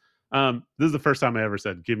days. This is the first time I ever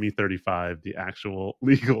said give me 35, the actual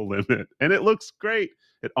legal limit, and it looks great.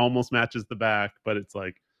 It almost matches the back, but it's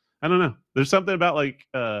like I don't know, there's something about like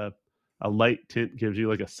a light tint gives you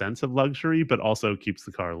like a sense of luxury, but also keeps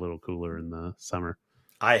the car a little cooler in the summer.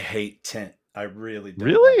 I hate tint. I really don't.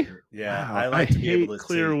 Really? Like yeah. Wow. I hate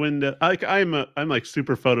clear window. Like I'm like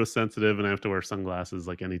super photosensitive and I have to wear sunglasses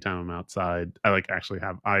like anytime I'm outside. I like actually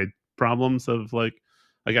have eye problems of like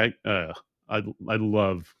I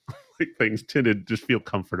love like things tinted, just feel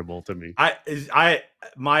comfortable to me.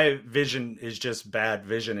 My vision is just bad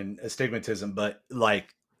vision and astigmatism, but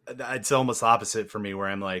like it's almost opposite for me where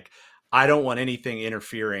I'm like, I don't want anything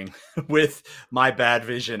interfering with my bad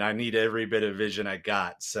vision. I need every bit of vision I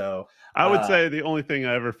got. So I would say the only thing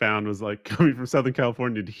I ever found was like coming from Southern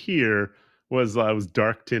California to here was I was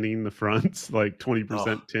dark tinting the fronts, like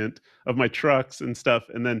 20% tint of my trucks and stuff.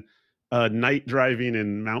 And then night driving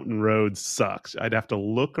in mountain roads sucks. I'd have to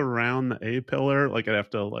look around the A-pillar. Like I'd have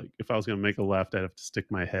to like, if I was going to make a left, I'd have to stick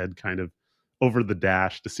my head kind of over the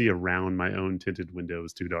dash to see around my own tinted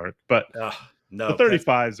windows too dark. But no, the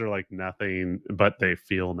 35s are like nothing, but they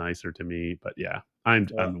feel nicer to me. But yeah, I'm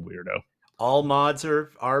the weirdo. All mods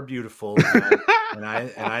are beautiful, and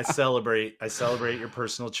I celebrate your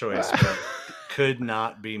personal choice, but could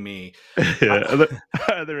not be me. Yeah.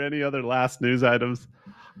 Are there any other last news items?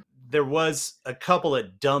 There was a couple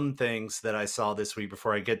of dumb things that I saw this week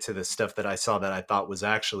before I get to the stuff that I saw that I thought was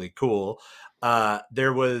actually cool.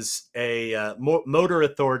 There was a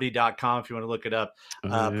motorauthority.com, if you want to look it up,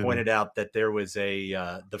 pointed out that there was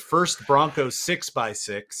the first Bronco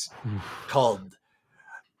 6x6 called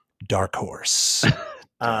Dark Horse.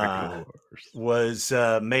 Was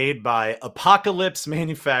made by Apocalypse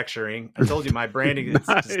Manufacturing. I told you my branding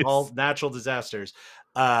is all natural disasters.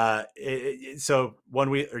 So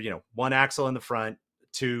one axle in the front,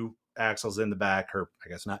 2 axles in the back, or I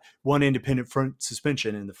guess not, 1 independent front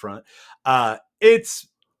suspension in the front. It's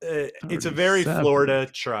a very Florida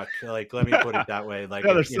truck. Like, let me put it that way. Like,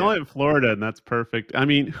 yeah, they're selling it in Florida, and that's perfect. I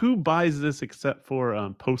mean, who buys this except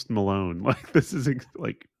for Post Malone? Like, this is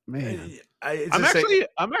like, man.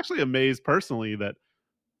 I'm actually amazed personally that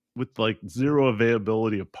with like 0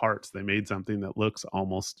 availability of parts, they made something that looks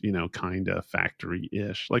almost, kind of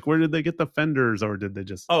factory-ish. Like, where did they get the fenders, or did they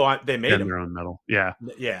just they made them their own metal? Yeah,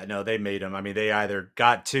 no, they made them. I mean, they either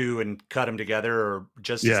got 2 and cut them together, or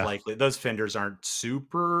just as likely, those fenders aren't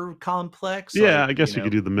super complex. Yeah, like, I guess you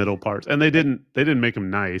could do the middle parts, and they didn't make them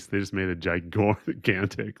nice. They just made a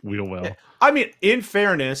gigantic wheel well. Yeah. I mean, in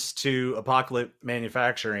fairness to Apocalypse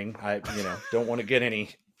Manufacturing, I don't want to get any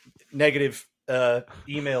negative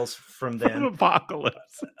emails from them. From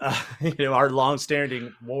Apocalypse, our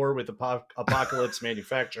long-standing war with Apocalypse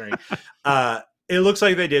Manufacturing. It looks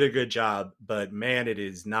like they did a good job, but man, it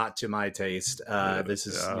is not to my taste. This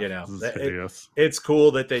is it's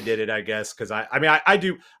cool that they did it, I guess, because I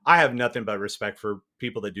have nothing but respect for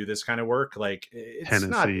people that do this kind of work, like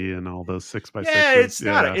Hennessy and all those 6x6s.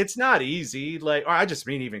 Yeah, it's not easy. Like, or I just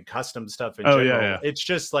mean even custom stuff in general. Yeah. It's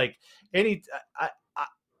just like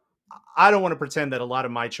I don't want to pretend that a lot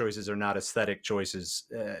of my choices are not aesthetic choices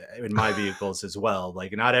in my vehicles as well.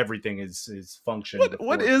 Like, not everything is function.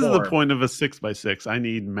 What is the point of a 6x6? I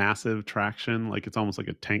need massive traction. Like, it's almost like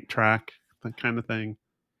a tank track, that kind of thing.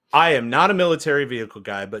 I am not a military vehicle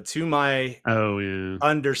guy, but to my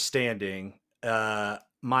understanding,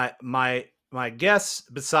 my guess,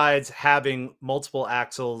 besides having multiple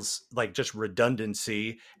axles, like just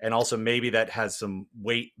redundancy, and also maybe that has some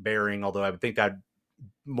weight bearing, although I would think that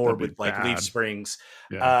more with like leaf springs.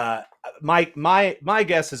 Yeah. My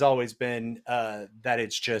guess has always been that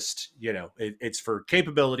it's just it's for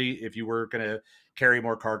capability. If you were gonna carry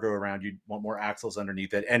more cargo around. You want more axles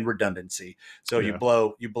underneath it and redundancy. So Yeah.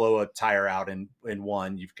 you blow a tire out in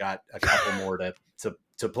one, you've got a couple more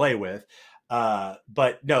to play with.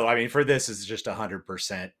 But no, I mean, for this is just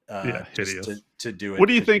 100%. Yeah, Just hideous. to do it. What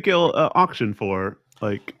do you to think do it. it'll auction for?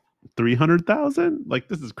 Like 300,000? Like,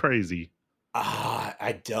 this is crazy.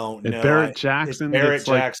 I don't If know. Barrett It's Jackson Barrett gets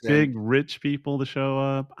like Jackson. big rich people to show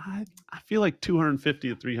up, I feel like 250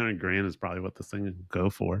 to 300 grand is probably what this thing will go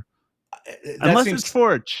for. Unless it's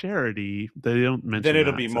for a charity, they don't mention. Then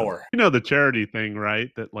it'll that, be so. more. You know the charity thing,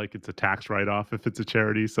 right? That like it's a tax write-off if it's a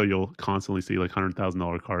charity, so you'll constantly see like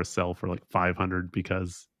 $100,000 cars sell for like 500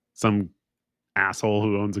 because some asshole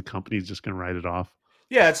who owns a company is just going to write it off.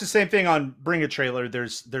 Yeah, it's the same thing on Bring a Trailer.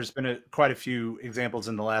 There's been quite a few examples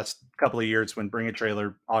in the last couple of years when Bring a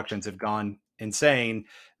Trailer auctions have gone insane.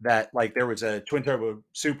 That like there was a twin turbo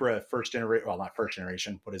Supra first generation, well not first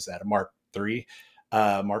generation. What is that? A Mark III,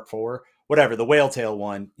 Mark IV, whatever. The whale tail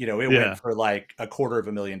one. You know, it went for like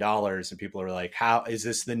 $250,000, and people are like, "How is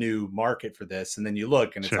this the new market for this?" And then you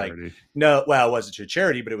look, and it's Charity. like, no, well, it wasn't a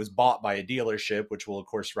charity, but it was bought by a dealership, which will of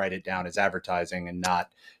course write it down as advertising and not,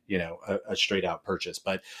 you know, a straight out purchase.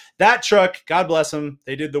 But that truck, God bless them,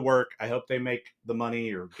 they did the work. I hope they make the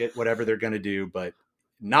money or get whatever they're going to do, but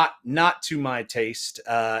not to my taste,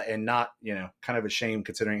 and not, you know, kind of a shame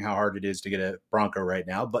considering how hard it is to get a Bronco right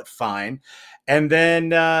now, but fine. And then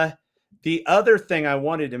the other thing I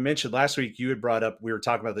wanted to mention, last week you had brought up, we were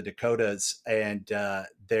talking about the Dakotas, and I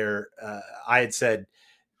had said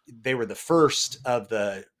they were the first of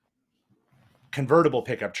the convertible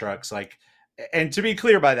pickup trucks. Like, and to be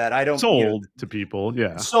clear by that, I don't sold to people.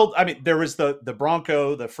 Yeah. Sold. I mean, there was the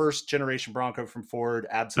Bronco, the first generation Bronco from Ford,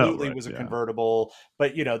 absolutely was a convertible,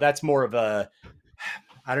 but you know, that's more of a,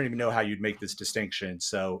 I don't even know how you'd make this distinction.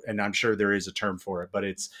 So, and I'm sure there is a term for it, but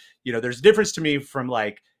it's, you know, there's a difference to me from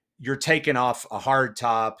like you're taking off a hard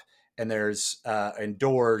top and there's and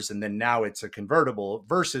doors, and then now it's a convertible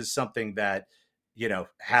versus something that, you know,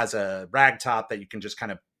 has a rag top that you can just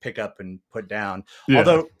kind of pick up and put down. Yeah.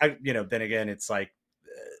 Although, you know, then again, it's like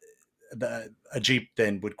a Jeep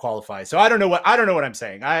then would qualify. So I don't know what I'm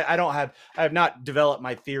saying. I have not developed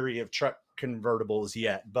my theory of truck convertibles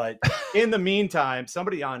yet, but in the meantime,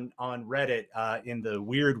 somebody on Reddit, in the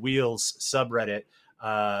Weird Wheels subreddit,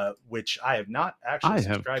 which I have not actually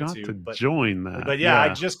subscribed to, but join that. But yeah, I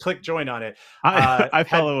just clicked join on it. I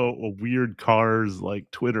follow a Weird Cars like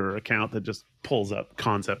Twitter account that just pulls up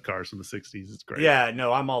concept cars from the 60s. It's great. Yeah,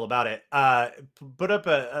 no, I'm all about it. Put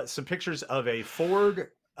up some pictures of a Ford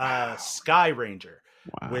Sky Ranger,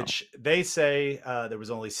 which they say there was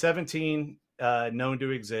only 17 known to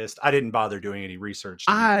exist. I didn't bother doing any research.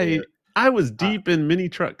 I was deep in mini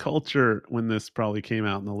truck culture when this probably came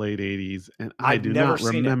out in the late 80s, and I do not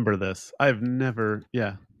remember this. I've never,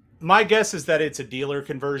 My guess is that it's a dealer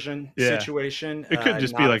conversion situation. It could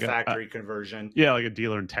just be like a factory conversion. Yeah, like a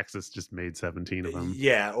dealer in Texas just made 17 of them.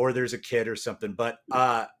 Yeah, or there's a kit or something. But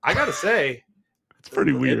I gotta say, it's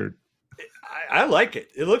pretty weird. I like it.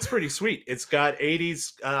 It looks pretty sweet. It's got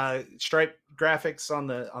 80s stripe graphics on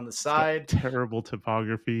the side. Terrible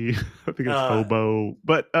typography. I think it's hobo.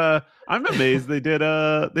 But I'm amazed they did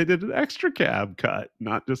an extra cab cut,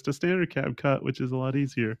 not just a standard cab cut, which is a lot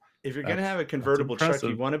easier. If you're gonna have a convertible truck,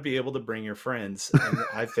 you want to be able to bring your friends. And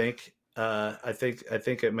I think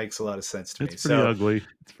it makes a lot of sense to me. It's pretty ugly.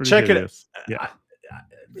 It's pretty check hideous. It.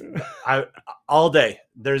 Yeah. I all day.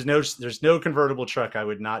 There's no convertible truck I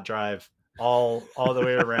would not drive all the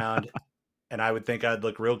way around, and I would think I'd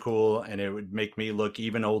look real cool, and it would make me look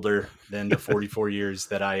even older than the 44 years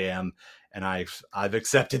that I am, and I've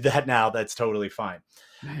accepted that now. That's totally fine.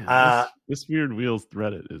 Man, this Weird Wheels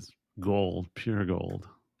Reddit is gold, pure gold.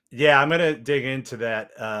 Yeah, I'm gonna dig into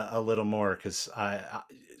that a little more because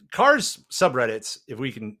cars subreddits, if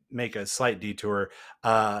we can make a slight detour,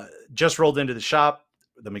 just rolled into the shop.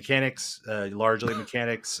 The mechanics, largely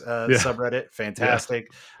mechanics subreddit,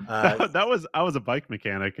 fantastic. I was a bike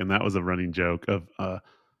mechanic, and that was a running joke of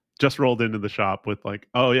just rolled into the shop with like,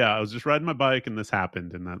 oh yeah, I was just riding my bike and this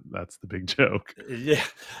happened, and that's the big joke. Yeah,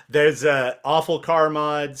 there's awful car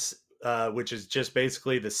mods, which is just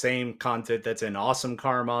basically the same content that's in awesome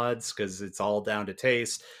car mods because it's all down to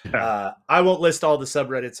taste. Yeah. I won't list all the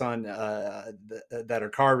subreddits on that are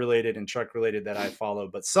car related and truck related that I follow,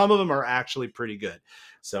 but some of them are actually pretty good.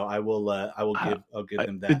 So I'll give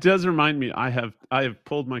them that. It does remind me, I have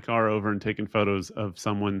pulled my car over and taken photos of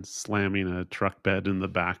someone slamming a truck bed in the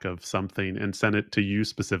back of something and sent it to you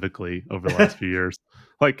specifically over the last few years.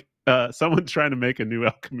 Like, someone trying to make a new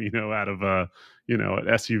El Camino out of an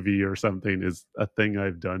SUV or something is a thing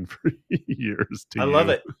I've done for years to I love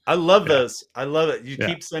you. it. I love Yeah, those. I love it. You yeah,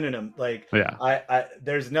 keep sending them. Like yeah.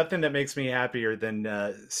 there's nothing that makes me happier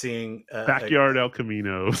than seeing Backyard El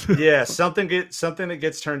Caminos. yeah, something that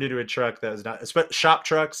gets turned into a truck that is not shop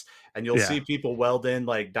trucks, and you'll Yeah. see people weld in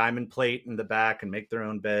like diamond plate in the back and make their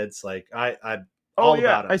own beds. Like I Oh all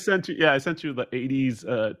yeah, about I them. sent you. Yeah, I sent you the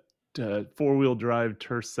 '80s four-wheel drive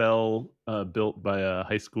Tercel built by a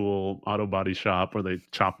high school auto body shop where they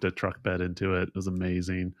chopped a truck bed into it. It was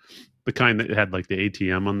amazing. The kind that had like the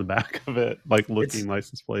ATM on the back of it, like It's looking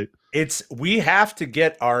license plate. we have to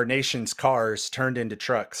get our nation's cars turned into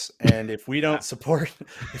trucks, and if we don't support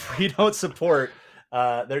if we don't support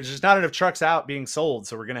there's just not enough trucks out being sold,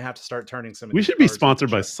 so we're gonna have to start turning some of We these should be cars into sponsored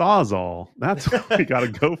by trucks. Sawzall. That's what we got to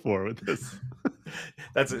go for with this.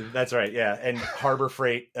 That's right, yeah. And Harbor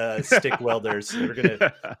Freight stick welders. There's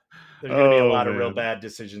gonna be a Oh lot of real man. bad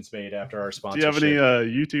decisions made after our Do you have any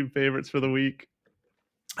sponsorship. YouTube favorites for the week?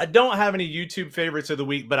 I don't have any YouTube favorites of the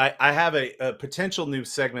week, but I have a potential new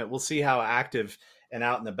segment. We'll see how active and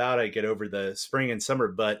out and about I get over the spring and summer.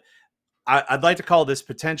 But I'd like to call this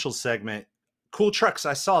potential segment "Cool Trucks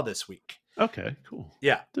I Saw This Week." Okay, cool.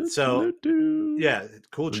 Yeah. Do, do, So do, do. yeah,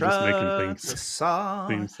 cool I'm just making trucks I things. saw.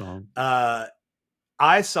 Theme song.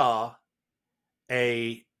 I saw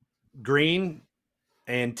a green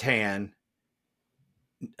and tan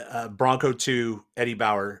Bronco 2 Eddie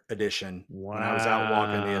Bauer edition when I was out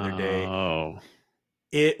walking the other day. Wow.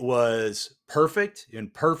 It was perfect, in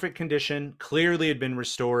perfect condition, clearly had been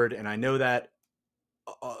restored. And I know that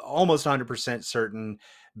almost 100% certain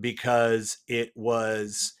because it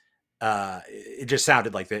was, it just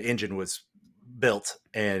sounded like the engine was built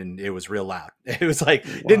and it was real loud. It was like,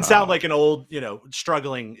 didn't sound Wow. like an old,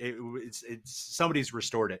 struggling. It's somebody's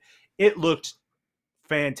restored it. It looked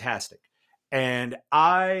fantastic. And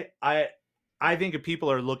I think if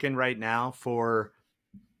people are looking right now for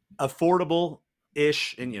affordable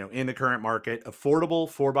ish and in the current market, affordable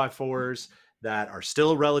 4x4s that are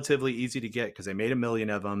still relatively easy to get because they made a million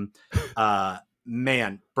of them.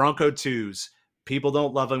 Man, Bronco 2s, people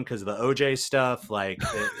don't love them because of the OJ stuff,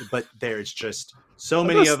 but there's just so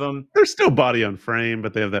many of them. They're still body on frame,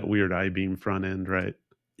 but they have that weird I-beam front end, right?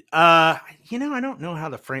 I don't know how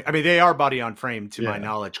the frame. I mean, they are body on frame to my Yeah.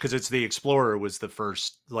 knowledge because it's the Explorer was the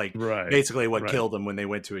first, Right. basically what Right. killed them when they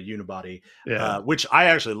went to a unibody. Yeah. Which I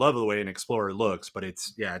actually love the way an Explorer looks, but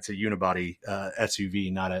it's a unibody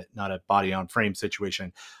SUV, not a body on frame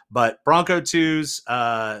situation. But Bronco 2s,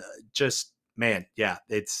 just man, yeah,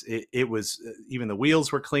 it was even the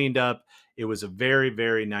wheels were cleaned up. It was a very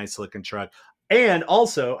very nice looking truck. And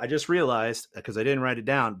also, I just realized because I didn't write it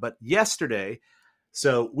down, but yesterday.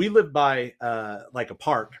 So we live by like a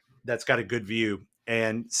park that's got a good view.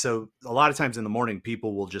 And so a lot of times in the morning,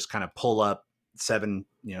 people will just kind of pull up 6,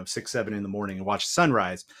 7 in the morning and watch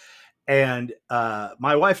sunrise. And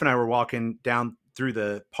my wife and I were walking down through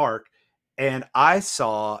the park and I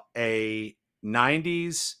saw a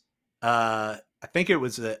 90s, I think it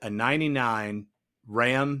was a 99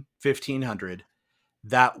 Ram 1500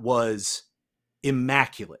 that was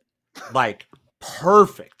immaculate, like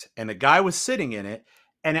perfect. And the guy was sitting in it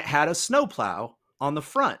and it had a snowplow on the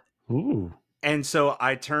front. Ooh. And so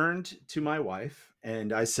I turned to my wife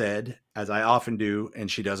and I said, as I often do, and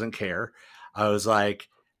she doesn't care, I was like,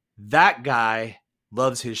 that guy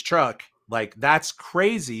loves his truck. Like, that's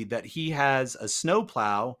crazy that he has a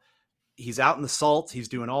snowplow. He's out in the salt. He's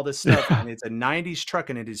doing all this stuff. And it's a 90s truck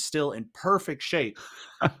and it is still in perfect shape.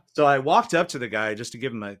 So I walked up to the guy just to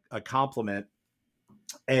give him a compliment.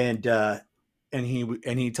 And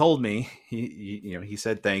he told me he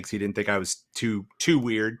said thanks. He didn't think I was too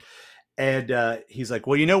weird. And he's like,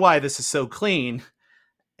 well, you know why this is so clean?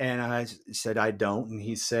 And I said, I don't. And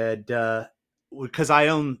he said, because I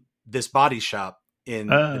own this body shop in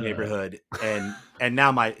the neighborhood, and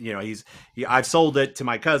now I've sold it to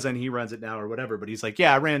my cousin. He runs it now or whatever. But he's like,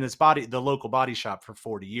 yeah, I ran the local body shop for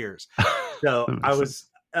 40 years. So I was,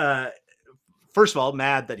 first of all,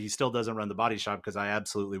 mad that he still doesn't run the body shop because I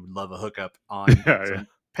absolutely would love a hookup on some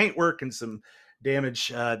paint work and some damage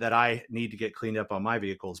that I need to get cleaned up on my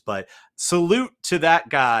vehicles. But salute to that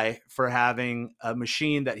guy for having a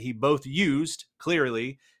machine that he both used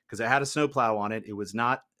clearly because it had a snowplow on it. It was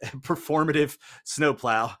not a performative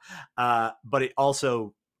snowplow, but it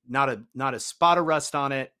also not a spot of rust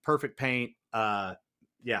on it. Perfect paint. That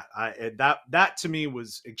to me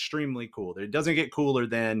was extremely cool. It doesn't get cooler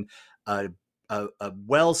than a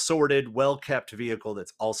well sorted, well kept vehicle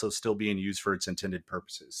that's also still being used for its intended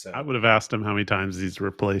purposes. So I would have asked him how many times he's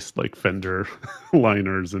replaced like fender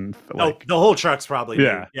liners and oh, like the whole truck's probably new.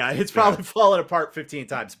 yeah. Yeah, it's Yeah. probably fallen apart 15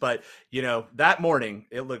 times. But that morning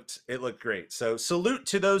it looked great. So salute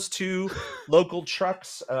to those two local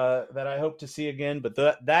trucks that I hope to see again. But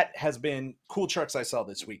that has been cool trucks I saw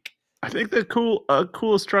this week. I think the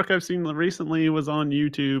coolest truck I've seen recently was on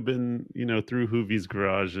YouTube and through Hoovie's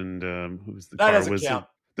Garage and who's the That car doesn't wizard? count.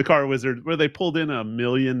 The car wizard, where they pulled in a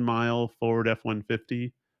 1,000,000-mile Ford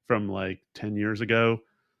F-150 from like 10 years ago.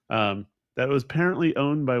 That was apparently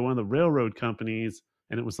owned by one of the railroad companies,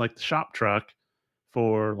 and it was like the shop truck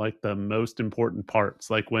for like the most important parts.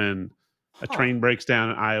 Like when a Huh. train breaks down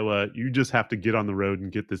in Iowa, you just have to get on the road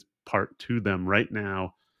and get this part to them right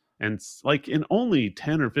now. And like in only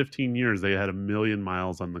 10 or 15 years, they had 1,000,000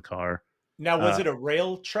 miles on the car. Now, was Uh, it a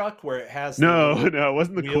rail truck where it has the no, little no, it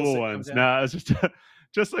wasn't the wheels cool that come ones. down? No, it was just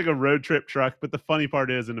just like a road trip truck. But the funny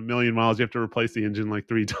part is, in 1,000,000 miles, you have to replace the engine like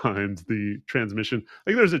 3 times. The transmission,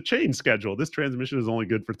 like there's a change schedule. This transmission is only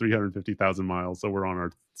good for 350,000 miles, so we're on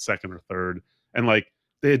our second or third. And like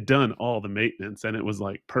they had done all the maintenance, and it was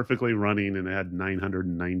like perfectly running, and it had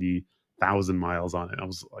 990,000 miles on it. I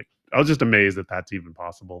was just amazed that that's even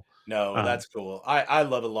possible. No, that's cool. I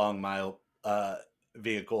love a long mile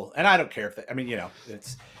vehicle, and I don't care if I mean,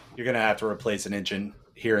 it's you're gonna have to replace an engine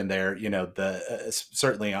here and there.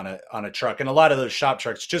 Certainly on a truck, and a lot of those shop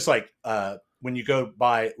trucks, just like when you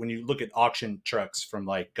look at auction trucks from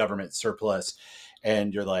like government surplus,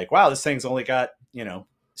 and you're like, wow, this thing's only got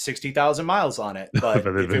 60,000 miles on it, but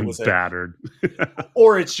But they've if it been was battered.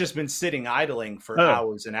 or it's just been sitting idling for Oh,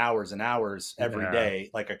 hours and hours and hours every yeah. day,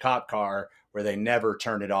 like a cop car where they never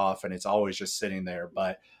turn it off and it's always just sitting there.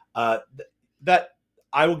 But that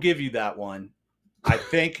I will give you that one. I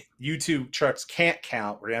think YouTube trucks can't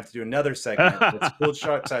count. We're gonna have to do another segment. It's cool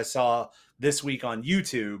trucks I saw this week on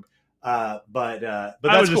YouTube. But I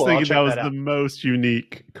that's was just cool. I'll thinking that check was that the out. most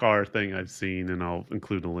unique car thing I've seen, and I'll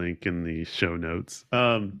include a link in the show notes.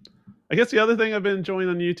 I guess the other thing I've been enjoying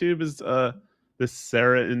on YouTube is this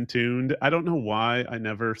Sarah Intuned. I don't know why I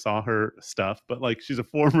never saw her stuff, but like she's a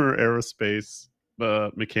former aerospace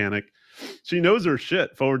mechanic. She knows her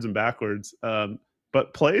shit forwards and backwards,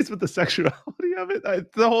 but plays with the sexuality of it.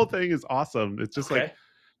 The whole thing is awesome. It's just like Okay.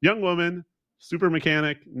 young woman, super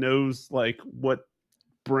mechanic, knows like what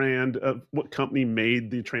brand of what company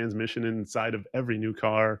made the transmission inside of every new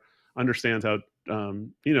car, understands how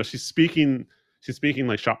she's speaking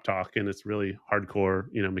like shop talk, and it's really hardcore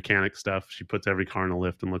mechanic stuff. She puts every car in a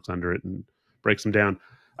lift and looks under it and breaks them down.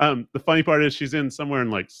 The funny part is she's in somewhere in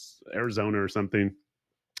like Arizona or something,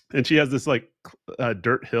 and she has this like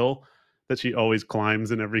dirt hill that she always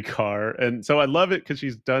climbs in every car. And so I love it because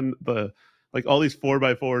she's done the like all these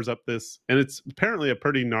 4x4s up this, and it's apparently a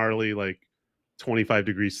pretty gnarly like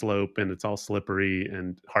 25-degree slope, and it's all slippery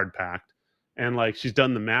and hard packed. And like she's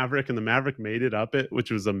done the Maverick, and the Maverick made it up it,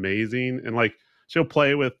 which was amazing. And like she'll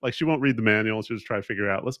play with like she won't read the manual, she'll just try to figure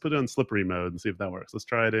out, let's put it on slippery mode and see if that works. Let's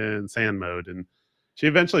try it in sand mode. And she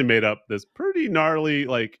eventually made up this pretty gnarly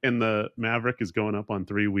like, and the Maverick is going up on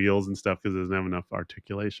 3 wheels and stuff because it doesn't have enough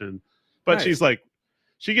articulation. But Nice. she's like,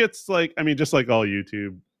 she gets like, I mean, just like all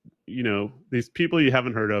YouTube, these people you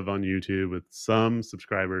haven't heard of on YouTube with some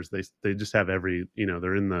subscribers, they just have every,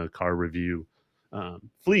 they're in the car review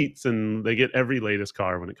fleets, and they get every latest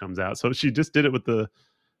car when it comes out. So she just did it with the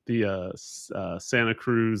Santa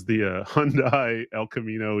Cruz, the Hyundai El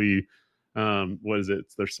Camino E. What is it?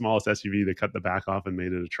 It's their smallest SUV. They cut the back off and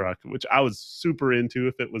made it a truck, which I was super into.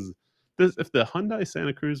 If it was this, if the Hyundai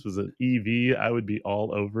Santa Cruz was an EV, I would be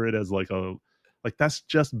all over it as like that's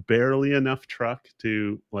just barely enough truck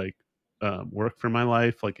to like work for my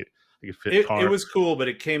life. Like it could fit It car. was cool, but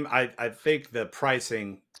it came. I think the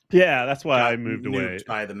pricing Yeah, that's why I got moved away. nuked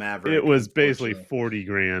by the It Maverick. was basically Unfortunately. 40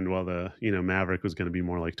 grand, while the Maverick was going to be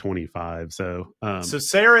more like 25. So So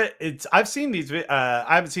Sarah, I've seen these. I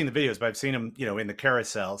haven't seen the videos, but I've seen them. In the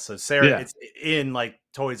carousel. So Sarah, yeah, it's in like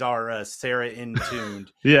Toys R Us. Sarah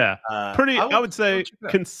Intuned. yeah, I I will would say check it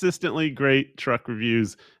out. consistently great truck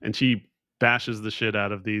reviews, and she bashes the shit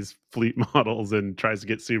out of these fleet models and tries to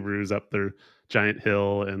get Subarus up their giant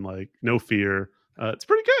hill, and like no fear. It's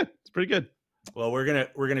pretty good. It's pretty good. Well, we're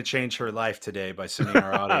gonna change her life today by sending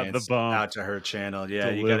our The audience bump, out to her channel. Yeah,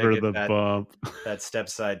 you got to deliver get the that bump. step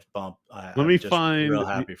side bump. Let I'm me just find real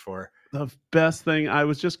happy for her. the best thing. I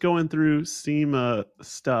was just going through SEMA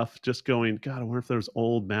stuff, just going, God, I wonder if there's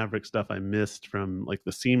old Maverick stuff I missed from like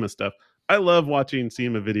the SEMA stuff. I love watching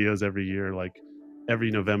SEMA videos every year, like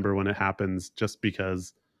every November when it happens, just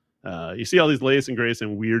because you see all these latest and greatest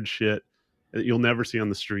and weird shit that you'll never see on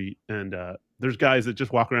the street. And there's guys that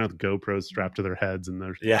just walk around with GoPros strapped to their heads, and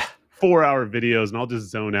there's Yeah. 4-hour videos, and I'll just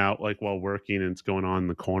zone out like while working, and it's going on in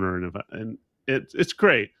the corner, and it's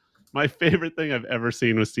great. My favorite thing I've ever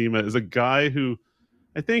seen with SEMA is a guy who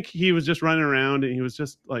I think he was just running around, and he was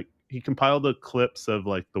just like he compiled the clips of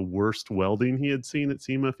like the worst welding he had seen at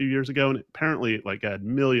SEMA a few years ago, and apparently it like had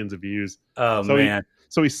millions of views. Oh So man.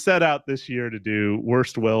 he set out this year to do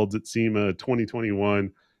worst welds at SEMA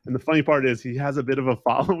 2021. And the funny part is he has a bit of a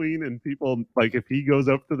following, and people like if he goes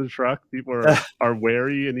up to the truck, people are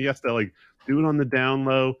wary, and he has to like do it on the down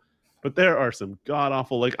low. But there are some god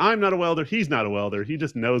awful, like I'm not a welder, he's not a welder. He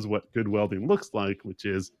just knows what good welding looks like, which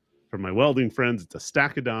is for my welding friends, it's a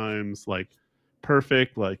stack of dimes, like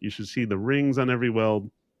perfect. Like you should see the rings on every weld.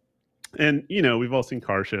 And we've all seen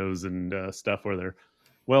car shows and stuff where they're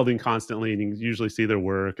welding constantly, and you usually see their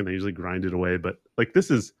work, and they usually grind it away. But like this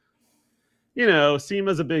is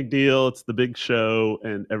SEMA's a big deal. It's the big show,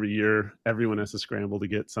 and every year everyone has to scramble to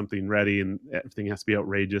get something ready, and everything has to be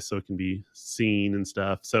outrageous so it can be seen and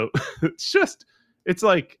stuff. So it's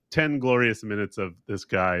like 10 glorious minutes of this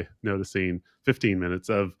guy noticing 15 minutes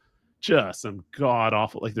of just some god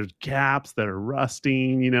awful, like there's gaps that are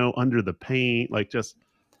rusting, under the paint, like just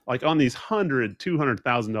like on these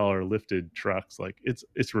 $200,000 lifted trucks. Like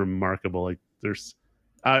it's remarkable. Like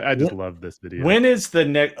I just love this video. When is the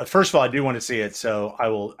next? First of all, I do want to see it, so I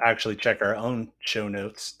will actually check our own show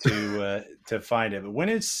notes to find it. But when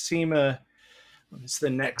is SEMA? When's the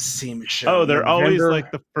next SEMA show? Oh, they're always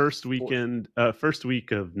like the first week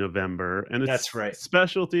of November, and it's that's right.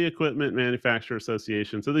 Specialty Equipment Manufacturer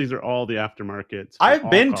Association. So these are all the aftermarkets.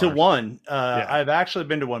 I've been to one. Yeah. I've actually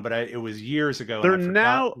been to one, but it was years ago. They're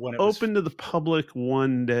now open to the public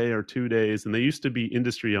 1 day or 2 days, and they used to be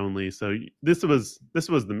industry only. So this was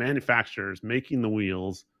the manufacturers making the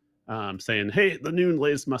wheels, saying, "Hey, the new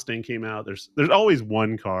latest Mustang came out." There's always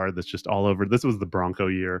one car that's just all over. This was the Bronco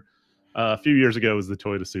year. A few years ago was the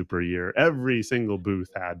Toyota Supra year. Every single booth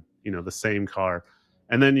had the same car,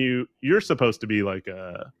 and then you're supposed to be like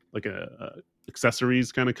a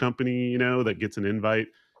accessories kind of company that gets an invite,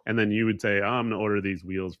 and then you would say, I'm gonna order these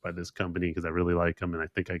wheels by this company because I really like them and I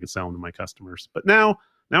think I could sell them to my customers. But now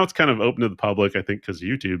it's kind of open to the public, I think, because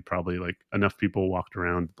YouTube probably, like, enough people walked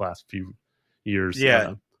around the last few years.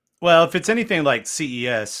 Well, if it's anything like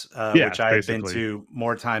CES, which I've been basically to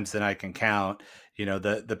more times than I can count,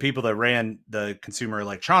 the people that ran the Consumer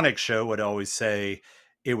Electronics Show would always say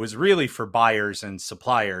it was really for buyers and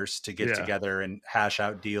suppliers to get together and hash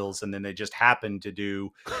out deals, and then they just happened to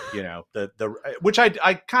do, the which I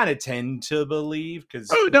kind of tend to believe, because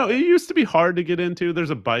it used to be hard to get into.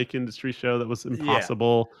 There's a bike industry show that was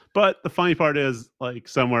impossible, but the funny part is, like,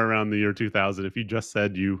 somewhere around the year 2000, if you just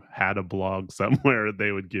said you had a blog somewhere,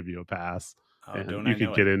 they would give you a pass, and you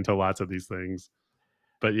could get into lots of these things.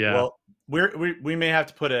 But well, we may have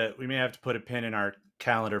to put a pin in our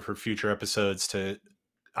calendar for future episodes to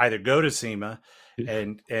either go to SEMA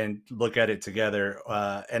and look at it together.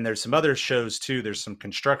 And there's some other shows too. There's some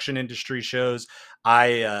construction industry shows.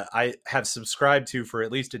 I have subscribed to for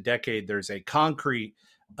at least a decade. There's a concrete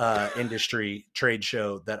industry trade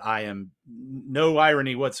show that I am, no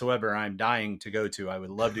irony whatsoever, I'm dying to go to. I would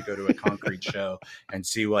love to go to a concrete show and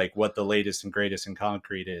see like what the latest and greatest in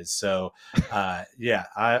concrete is. So I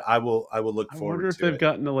will look forward to it. I wonder if they've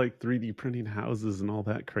gotten to like 3D printing houses and all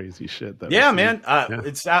that crazy shit.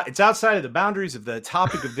 It's outside of the boundaries of the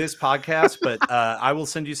topic of this podcast, but I will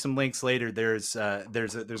send you some links later. There's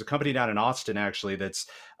a company down in Austin actually that's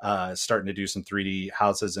starting to do some 3D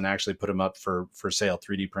houses and actually put them up for sale.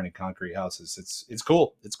 3D printed concrete houses. It's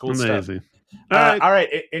cool. It's cool Amazing stuff. All right.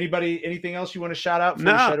 Anything else you want to shout out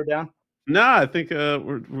before we shut her down? No, I think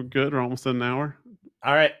we're good. We're almost at an hour.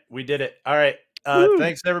 All right, we did it. All right.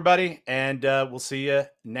 Thanks everybody, and we'll see you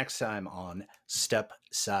next time on Step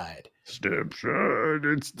Side. Step Side.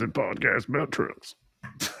 It's the podcast about trucks.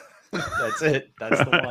 That's it. That's the one.